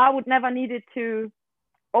 but I would never needed to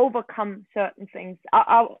overcome certain things.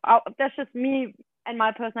 That's just me and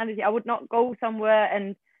my personality. I would not go somewhere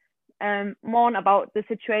and mourn about the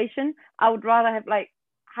situation. I would rather have like,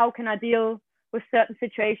 how can I deal with certain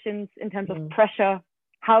situations in terms of pressure?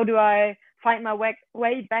 How do I find my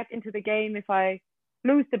way back into the game if I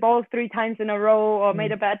lose the ball 3 times in a row or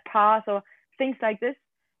made a bad pass or things like this?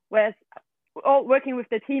 Whereas working with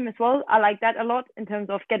the team as well, I like that a lot in terms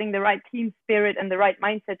of getting the right team spirit and the right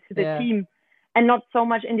mindset to the team, and not so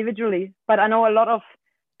much individually. But I know a lot of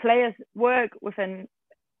players work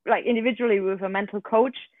individually with a mental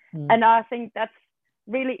coach, and I think that's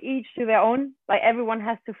really each to their own. Like everyone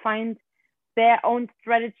has to find their own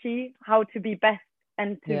strategy how to be best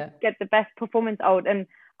and to get the best performance out. And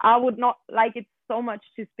I would not like it so much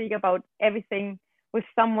to speak about everything with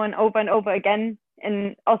someone over and over again,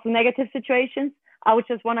 and also negative situations. I would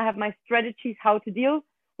just want to have my strategies how to deal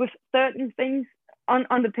with certain things on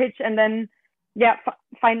the pitch, and then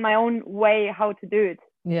find my own way how to do it.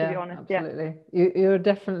 Yeah, to be honest. absolutely. You're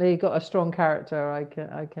definitely got a strong character. I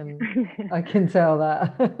can tell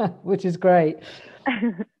that, which is great.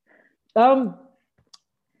 So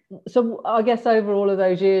I guess over all of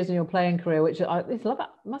those years in your playing career, which it's like,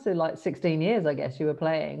 must have like 16 years, I guess you were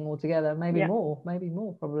playing altogether, maybe more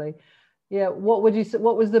probably. Yeah. What was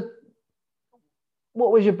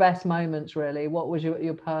your best moments really? What was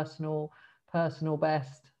your personal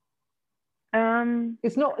best?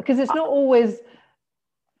 It's not always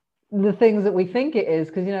the things that we think it is,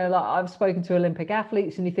 because like I've spoken to Olympic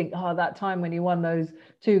athletes and you think, oh, that time when you won those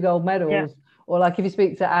 2 gold medals, or like if you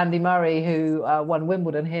speak to Andy Murray, who won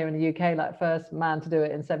Wimbledon here in the UK, like first man to do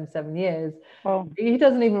it in 77 years, he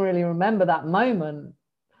doesn't even really remember that moment.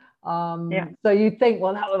 So you think,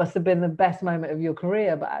 well, that must have been the best moment of your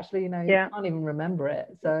career, but actually, you can't even remember it.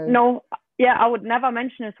 So no, I would never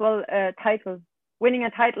mention as well a title. Winning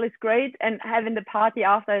a title is great, and having the party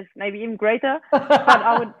after is maybe even greater.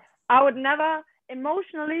 But I would never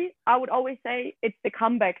emotionally. I would always say it's the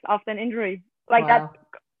comebacks after an injury. Like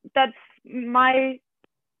that's my,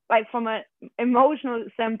 like, from an emotional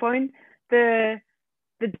standpoint, the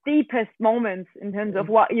deepest moments in terms of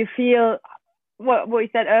what you feel. What we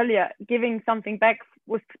said earlier, giving something back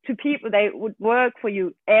to people. They would work for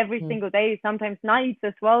you every single day, sometimes nights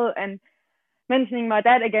as well. And mentioning my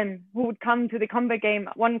dad again, who would come to the comeback game.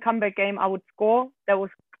 One comeback game I would score. That was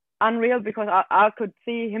unreal, because I could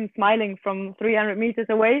see him smiling from 300 meters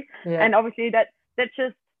away. And obviously that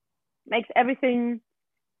just makes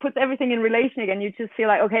puts everything in relation again. You just feel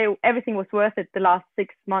like, okay, everything was worth it the last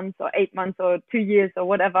 6 months or 8 months or 2 years or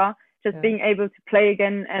whatever. Just being able to play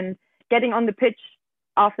again and getting on the pitch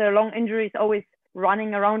after a long injury is always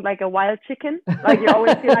running around like a wild chicken. Like you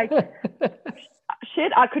always feel like,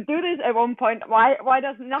 shit, I could do this at one point. Why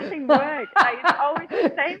does nothing work? Like, it's always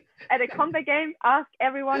the same. At a combat game, ask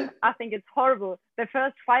everyone. I think it's horrible. The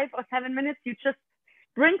first 5 or 7 minutes, you just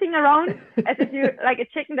sprinting around as if you like a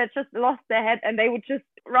chicken that just lost their head, and they would just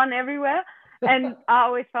run everywhere. And I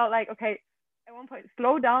always felt like, okay, at one point,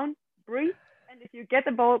 slow down, breathe, and if you get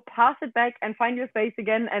the ball, pass it back and find your space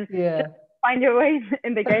again, and just find your way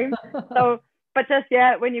in the game. So, but just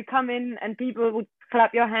when you come in and people would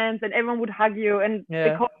clap your hands and everyone would hug you, and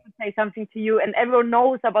the coach would say something to you, and everyone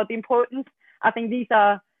knows about the importance. I think these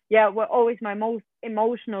are were always my most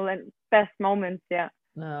emotional and best moments.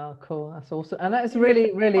 Oh, cool. That's awesome. And that's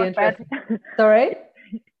really, really interesting. Sorry?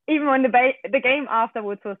 Even when the game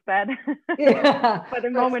afterwards was bad. But the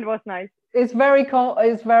moment was nice. It's very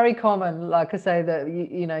common, like I say, that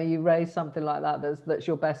you raise something like that that's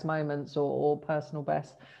your best moments or personal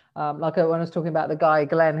best. Like when I was talking about the guy,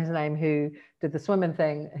 Glenn, his name, who did the swimming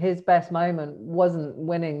thing, his best moment wasn't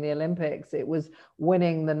winning the Olympics. It was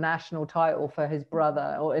winning the national title for his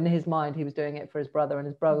brother, or in his mind, he was doing it for his brother, and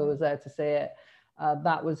his brother was there to see it.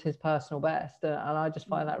 That was his personal best. And I just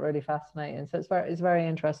find that really fascinating. So it's very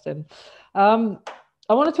interesting.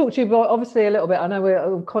 I want to talk to you about, obviously, a little bit. I know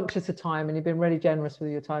we're conscious of time, and you've been really generous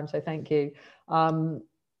with your time, so thank you.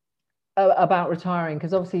 about retiring?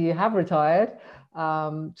 Because obviously you have retired.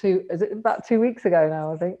 Is it about 2 weeks ago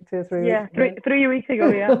now? I think 2 or 3 weeks. Yeah, 3 weeks ago.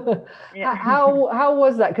 Yeah, yeah. How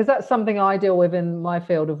was that? Because that's something I deal with in my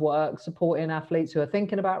field of work, supporting athletes who are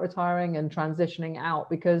thinking about retiring and transitioning out.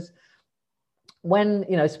 Because when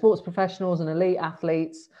sports professionals and elite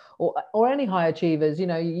athletes or any high achievers,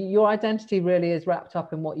 your identity really is wrapped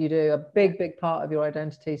up in what you do, a big part of your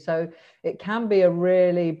identity. So it can be a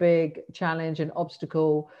really big challenge and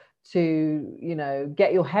obstacle to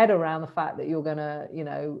get your head around the fact that you're going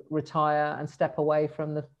to retire and step away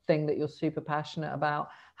from the thing that you're super passionate about.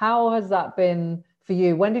 How has that been for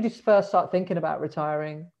you? When did you first start thinking about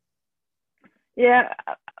retiring? Yeah,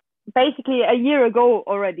 basically a year ago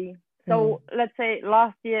already. So let's say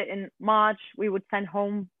last year in March, we would send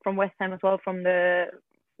home from West Ham as well, from the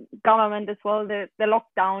government as well. The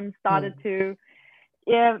lockdown started to,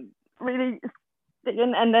 really stick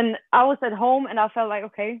in. And then I was at home and I felt like,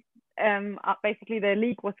 okay, basically the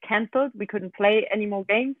league was cancelled. We couldn't play any more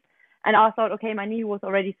games. And I thought, okay, my knee was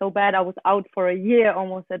already so bad. I was out for a year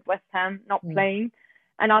almost at West Ham, not playing.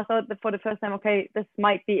 And I thought that for the first time, okay, this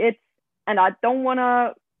might be it. And I don't want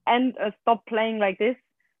to stop playing like this,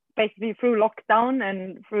 basically through lockdown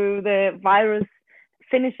and through the virus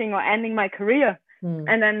finishing or ending my career.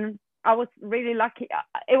 And then I was really lucky.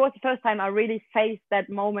 It was the first time I really faced that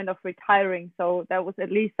moment of retiring. So that was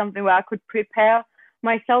at least something where I could prepare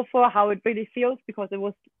myself for how it really feels, because it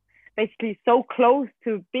was basically so close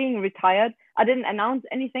to being retired. I didn't announce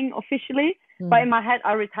anything officially, but in my head,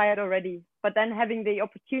 I retired already. But then having the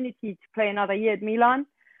opportunity to play another year at Milan,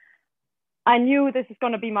 I knew this is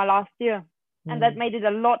going to be my last year. And that made it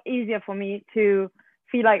a lot easier for me to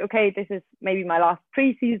feel like, okay, this is maybe my last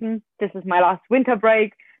preseason. This is my last winter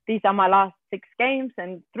break. These are my last 6 games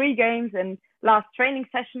and 3 games and last training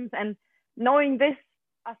sessions. And knowing this,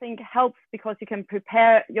 I think, helps, because you can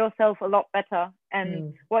prepare yourself a lot better.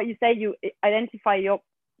 And what you say, you identify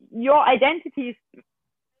your identity is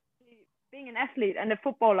being an athlete and a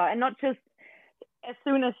footballer, and not just as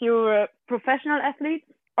soon as you're a professional athlete,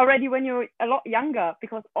 already when you're a lot younger,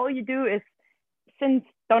 because all you do is, since,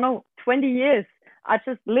 20 years, I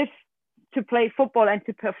just live to play football and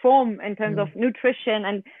to perform in terms of nutrition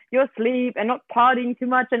and your sleep and not partying too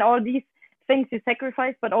much and all these things you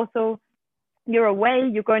sacrifice, but also you're away,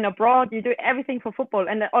 you're going abroad, you do everything for football.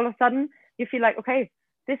 And then all of a sudden you feel like, okay,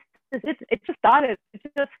 this is it. It just started. It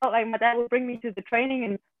just felt like my dad would bring me to the training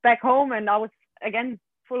and back home, and I was again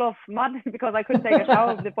full of mud because I couldn't take a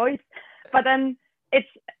shower with the boys. But then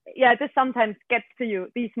this sometimes gets to you,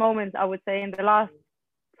 these moments. I would say in the last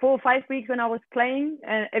 4 or 5 weeks when I was playing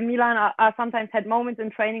in Milan, I sometimes had moments in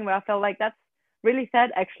training where I felt like that's really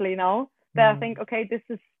sad actually now, that I think, okay, this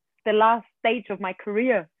is the last stage of my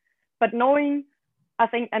career. But knowing, I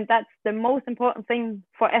think, and that's the most important thing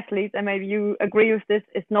for athletes, and maybe you agree with this,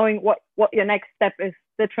 is knowing what your next step is,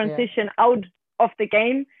 the transition out of the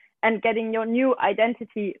game and getting your new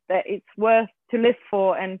identity that it's worth to live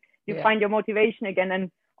for, and you find your motivation again, and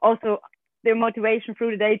also the motivation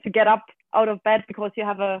through the day to get up out of bed because you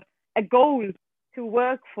have a goal to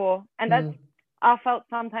work for. And that's, I felt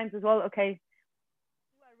sometimes as well, okay,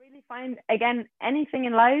 do I really find, again, anything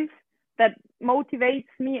in life that motivates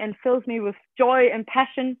me and fills me with joy and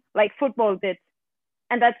passion like football did?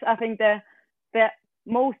 And that's, I think, the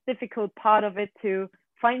most difficult part of it, to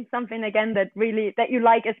find something again that you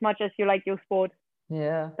like as much as you like your sport.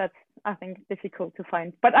 Yeah, that's, I think, difficult to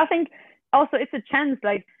find. But I think also it's a chance.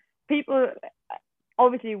 Like, people,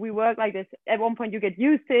 obviously we work like this. At one point you get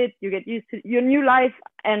used to it, you get used to your new life,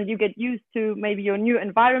 and you get used to maybe your new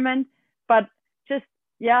environment. But just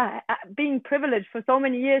being privileged for so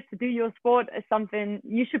many years to do your sport is something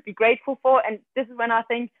you should be grateful for. And this is when I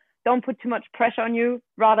think, don't put too much pressure on you,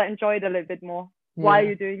 rather enjoy it a little bit more while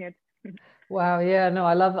you're doing it. Wow. Yeah, no,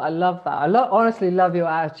 I love that. Honestly love your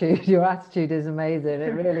attitude. Your attitude is amazing.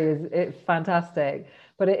 It really is. It's fantastic.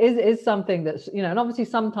 But it is something that's, and obviously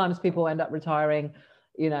sometimes people end up retiring,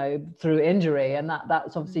 through injury, and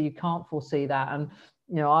that's obviously, you can't foresee that. And,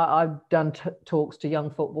 I've done talks to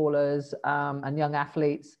young footballers and young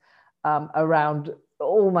athletes around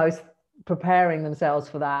almost preparing themselves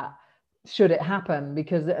for that, should it happen,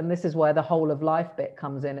 and this is where the whole of life bit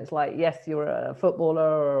comes in. It's like, yes, you're a footballer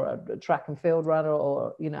or a track and field runner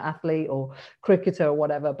or athlete or cricketer or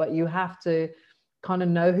whatever, but you have to kind of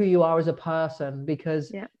know who you are as a person,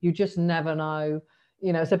 because you just never know.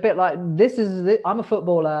 It's a bit like, I'm a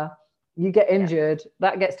footballer, you get injured,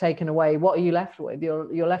 that gets taken away, what are you left with?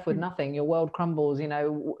 You're left with nothing. Your world crumbles.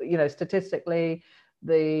 Statistically,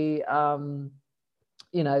 the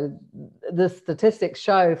you know, the statistics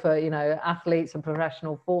show for, you know, athletes and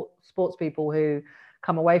professional sports people who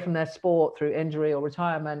come away from their sport through injury or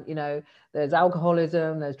retirement, you know, there's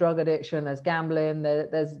alcoholism, there's drug addiction, there's gambling,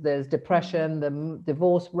 there's depression, the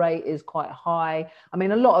divorce rate is quite high. I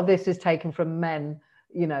mean, a lot of this is taken from men,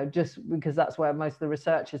 you know, just because that's where most of the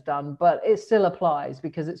research is done, but it still applies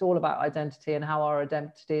because it's all about identity and how our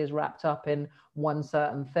identity is wrapped up in one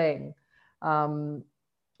certain thing.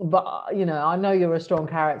 But you know, I know you're a strong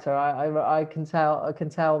character. I can tell. I can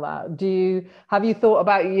tell that. Have you thought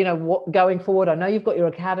about, you know, what going forward? I know you've got your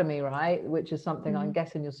academy, right, which is something I'm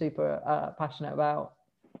guessing you're super passionate about.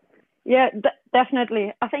 Yeah,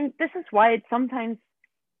 definitely. I think this is why it's sometimes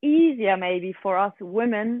easier maybe for us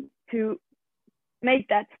women to make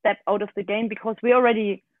that step out of the game, because we're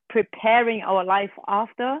already preparing our life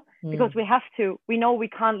after, because we have to. We know we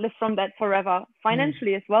can't live from that forever,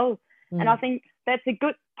 financially as well. And I think that's a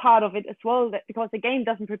good part of it as well, that because the game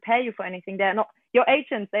doesn't prepare you for anything. They're not your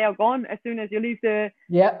agents, they are gone as soon as you leave the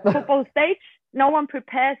football stage. No one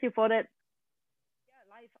prepares you for that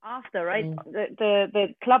life after, right? The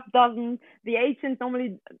club doesn't, the agents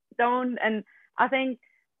normally don't. And I think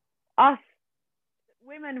us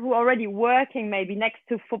women who are already working maybe next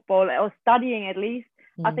to football or studying at least,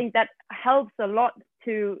 I think that helps a lot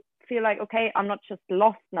to feel like, okay, I'm not just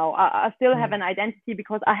lost now. I still have an identity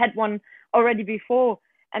because I had one already before.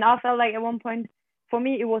 And I felt like at one point, for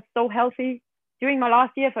me, it was so healthy. During my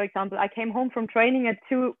last year, for example, I came home from training at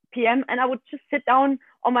 2 p.m. and I would just sit down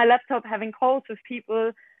on my laptop having calls with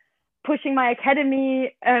people, pushing my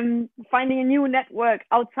academy, finding a new network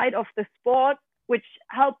outside of the sport, which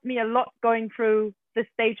helped me a lot going through the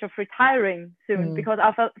stage of retiring soon, because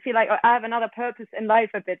I feel like I have another purpose in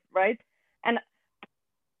life a bit, right? And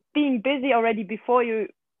being busy already before you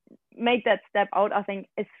make that step out, I think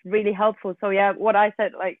is really helpful. So yeah, what I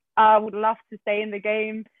said, like, I would love to stay in the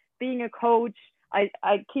game, being a coach. I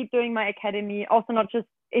keep doing my academy, also not just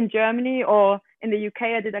in Germany or in the UK.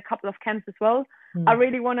 I did a couple of camps as well. I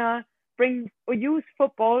really want to bring or use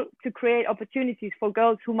football to create opportunities for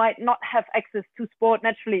girls who might not have access to sport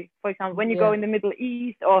naturally. For example, when you go in the Middle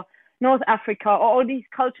East or North Africa or all these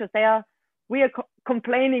cultures, we are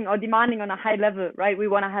complaining or demanding on a high level, right? We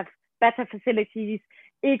want to have better facilities,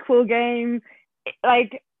 equal game,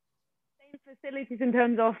 like same facilities in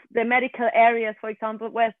terms of the medical areas, for example,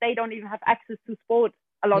 where they don't even have access to sport.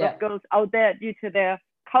 A lot of girls out there due to their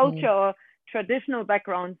culture or traditional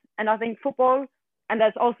backgrounds. And I think football, and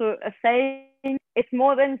that's also a saying, it's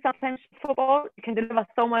more than sometimes football. You can deliver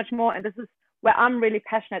so much more. And this is where I'm really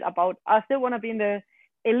passionate about. I still want to be in the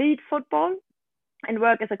elite football and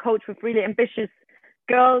work as a coach with really ambitious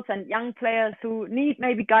girls and young players who need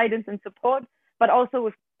maybe guidance and support, but also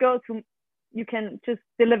with girls who you can just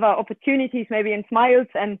deliver opportunities, maybe in smiles,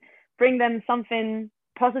 and bring them something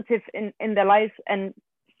positive in their life, and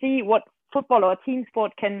see what football or team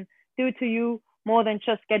sport can do to you more than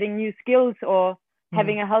just getting new skills or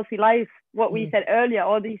having a healthy life. What we said earlier,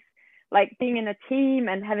 all these, like being in a team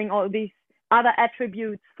and having all these other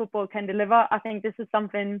attributes football can deliver. I think this is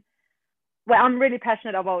something where I'm really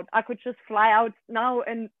passionate about. I could just fly out now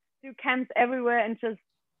and do camps everywhere and just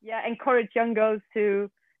encourage young girls to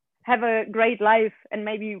have a great life, and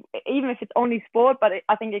maybe even if it's only sport, but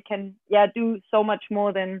I think it can do so much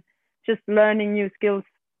more than just learning new skills,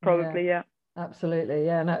 probably. Absolutely.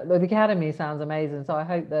 No, the academy sounds amazing, so I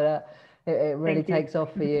hope that it really takes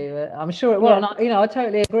off for you. I'm sure it will. And I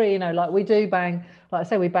totally agree. Like we do bang, like I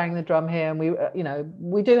say, we bang the drum here, and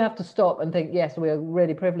we do have to stop and think, yes, we are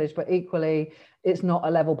really privileged, but equally it's not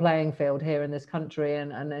a level playing field here in this country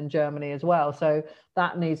and in Germany as well. So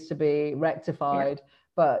that needs to be rectified.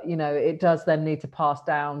 But it does then need to pass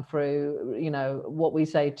down through what we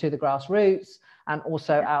say to the grassroots, and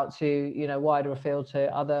also out to wider afield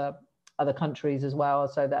to other countries as well,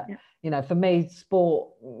 so that for me, sport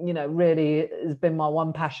really has been my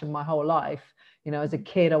one passion my whole life. As a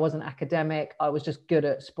kid, I wasn't academic, I was just good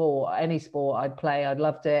at sport. Any sport I'd play, I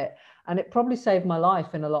loved it, and it probably saved my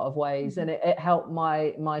life in a lot of ways. And it helped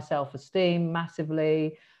my self-esteem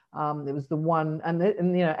massively. It was the one, and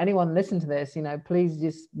anyone listen to this, please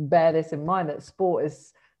just bear this in mind, that sport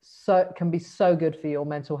can be so good for your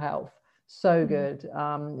mental health, so good.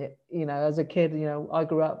 As a kid, I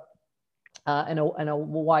grew up in a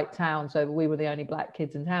white town, so we were the only black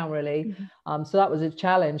kids in town, really. So that was a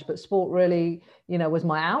challenge, but sport really was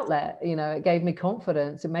my outlet. It gave me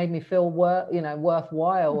confidence, it made me feel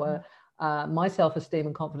worthwhile. My self-esteem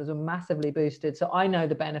and confidence were massively boosted. So I know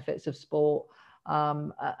the benefits of sport,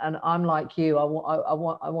 and I'm like you. I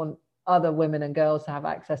want other women and girls to have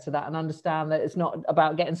access to that and understand that it's not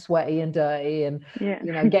about getting sweaty and dirty and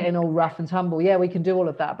getting all rough and tumble. Yeah, we can do all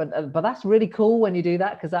of that, but that's really cool when you do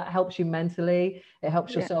that, because that helps you mentally, it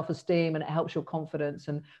helps your self-esteem, and it helps your confidence.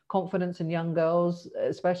 And confidence in young girls,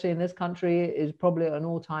 especially in this country, is probably at an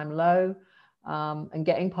all-time low. And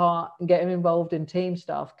getting involved in team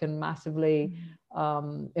stuff can massively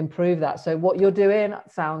improve that. So what you're doing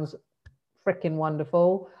sounds freaking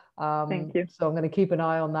wonderful. Thank you. So I'm going to keep an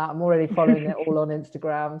eye on that. I'm already following it all on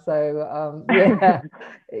Instagram. So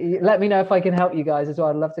let me know if I can help you guys as well.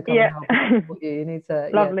 I'd love to come and help you. You need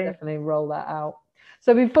to definitely roll that out.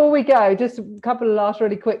 So before we go, just a couple of last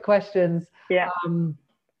really quick questions.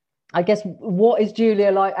 I guess, what is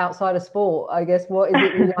Julia like outside of sport? I guess, what is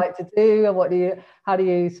it you like to do, and how do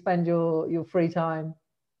you spend your free time?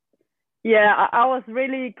 Yeah, I was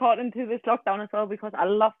really caught into this lockdown as well, because I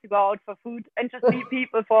love to go out for food and just meet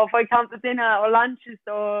people for example, dinner or lunches,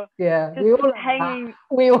 or just we all hanging.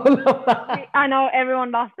 We all love that. I know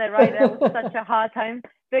everyone loves that, right? That was such a hard time.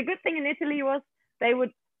 The good thing in Italy was they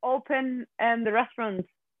would open the restaurants,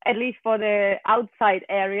 at least for the outside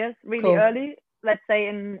areas, really early. Let's say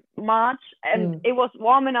in March, and it was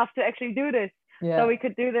warm enough to actually do this. So we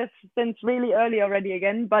could do this since really early already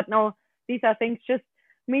again. But no, these are things, just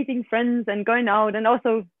meeting friends and going out, and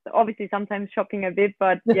also obviously sometimes shopping a bit.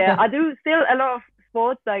 But I do still a lot of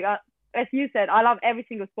sports. Like as you said, I love every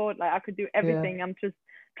single sport. Like I could do everything. I'm just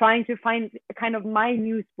trying to find kind of my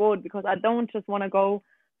new sport, because I don't just want to go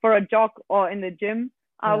for a jog or in the gym.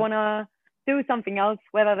 I want to do something else,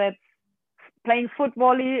 whether that's playing foot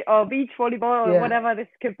volley or beach volleyball or whatever this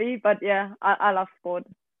could be. But I love sport.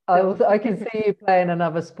 I can see you playing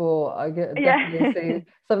another sport. I get definitely see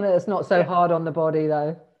something that's not so hard on the body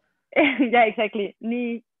though. Yeah, exactly.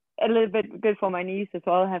 A little bit good for my knees as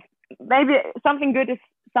well. Maybe something good is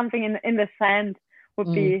something in the sand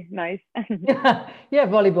would be nice.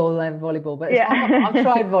 volleyball. But I've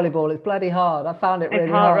tried volleyball. It's bloody hard. I found it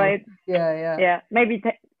really hard. Right? Yeah. Maybe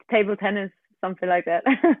table tennis, something like that.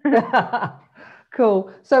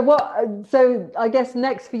 Cool. So I guess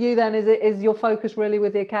next for you then is your focus really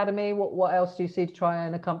with the academy? What else do you see to try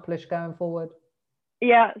and accomplish going forward?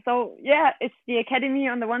 So it's the academy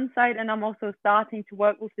on the one side, and I'm also starting to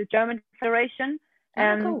work with the German Federation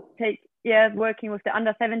and working with the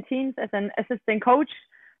under-17s as an assistant coach.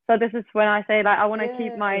 So this is when I say, like, I want to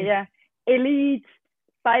keep my elite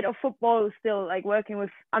side of football still, like working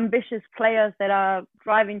with ambitious players that are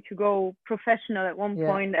driving to go professional at one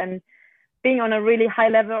point and being on a really high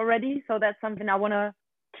level already. So that's something I want to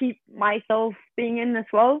keep myself being in as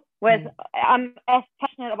well. Whereas I'm as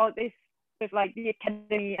passionate about this with like the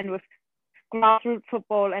academy and with grassroots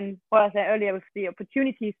football, and what I said earlier with the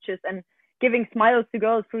opportunities just and giving smiles to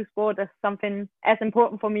girls through sport as something as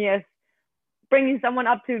important for me as bringing someone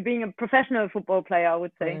up to being a professional football player, I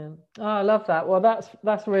would say. Oh, I love that. Well,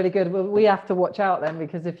 that's really good. Well, we have to watch out then,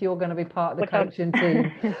 because if you're going to be part of the coaching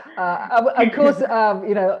team, of course,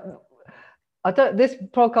 this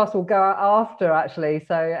podcast will go out after, actually,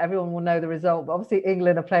 so everyone will know the result. But obviously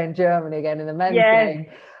England are playing Germany again in the men's game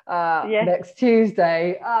next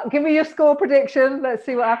Tuesday. Give me your score prediction. Let's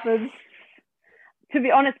see what happens. To be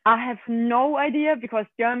honest, I have no idea, because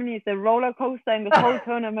Germany is a roller coaster in the whole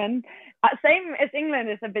tournament. Same as England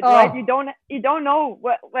is a bit, right? You don't know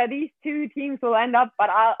where these two teams will end up. But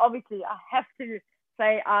I have to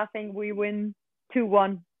say I think we win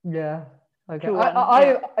 2-1. Yeah. Okay.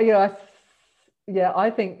 2-1, I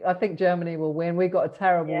think Germany will win. We've got a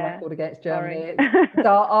terrible record against Germany. It's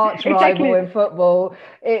our arch rival in football.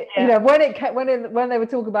 When they were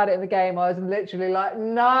talking about it in the game, I was literally like,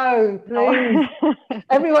 no, please.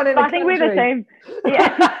 Everyone in the country. I think we're the same.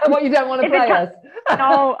 Yeah. What, you don't want to play us?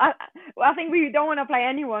 No, I think we don't want to play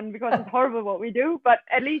anyone, because it's horrible what we do. But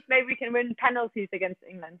at least maybe we can win penalties against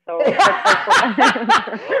England. So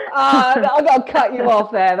I've got to cut you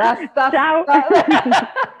off there. That's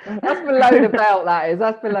below the belt.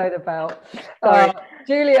 That's below the belt.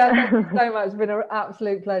 Julia, thank you so much. It's been an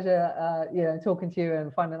absolute pleasure, talking to you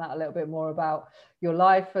and finding out a little bit more about your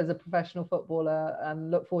life as a professional footballer,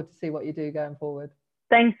 and look forward to see what you do going forward.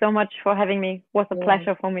 Thanks so much for having me. It was a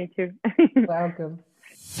pleasure for me too. Welcome.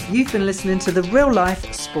 You've been listening to the Real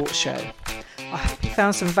Life Sports Show. I hope you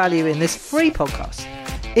found some value in this free podcast.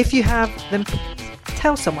 If you have, then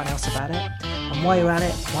tell someone else about it. And while you're at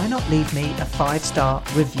it, why not leave me a 5-star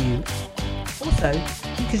review? Also,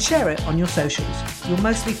 you can share it on your socials. You'll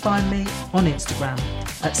mostly find me on Instagram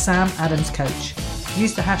at Sam Adams Coach.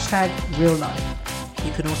 Use the hashtag RealLife.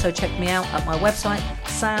 You can also check me out at my website,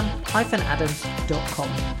 sam-adams.com.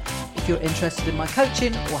 If you're interested in my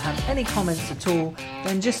coaching or have any comments at all,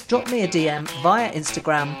 then just drop me a DM via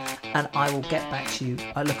Instagram and I will get back to you.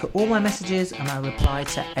 I look at all my messages and I reply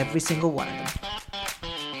to every single one of them.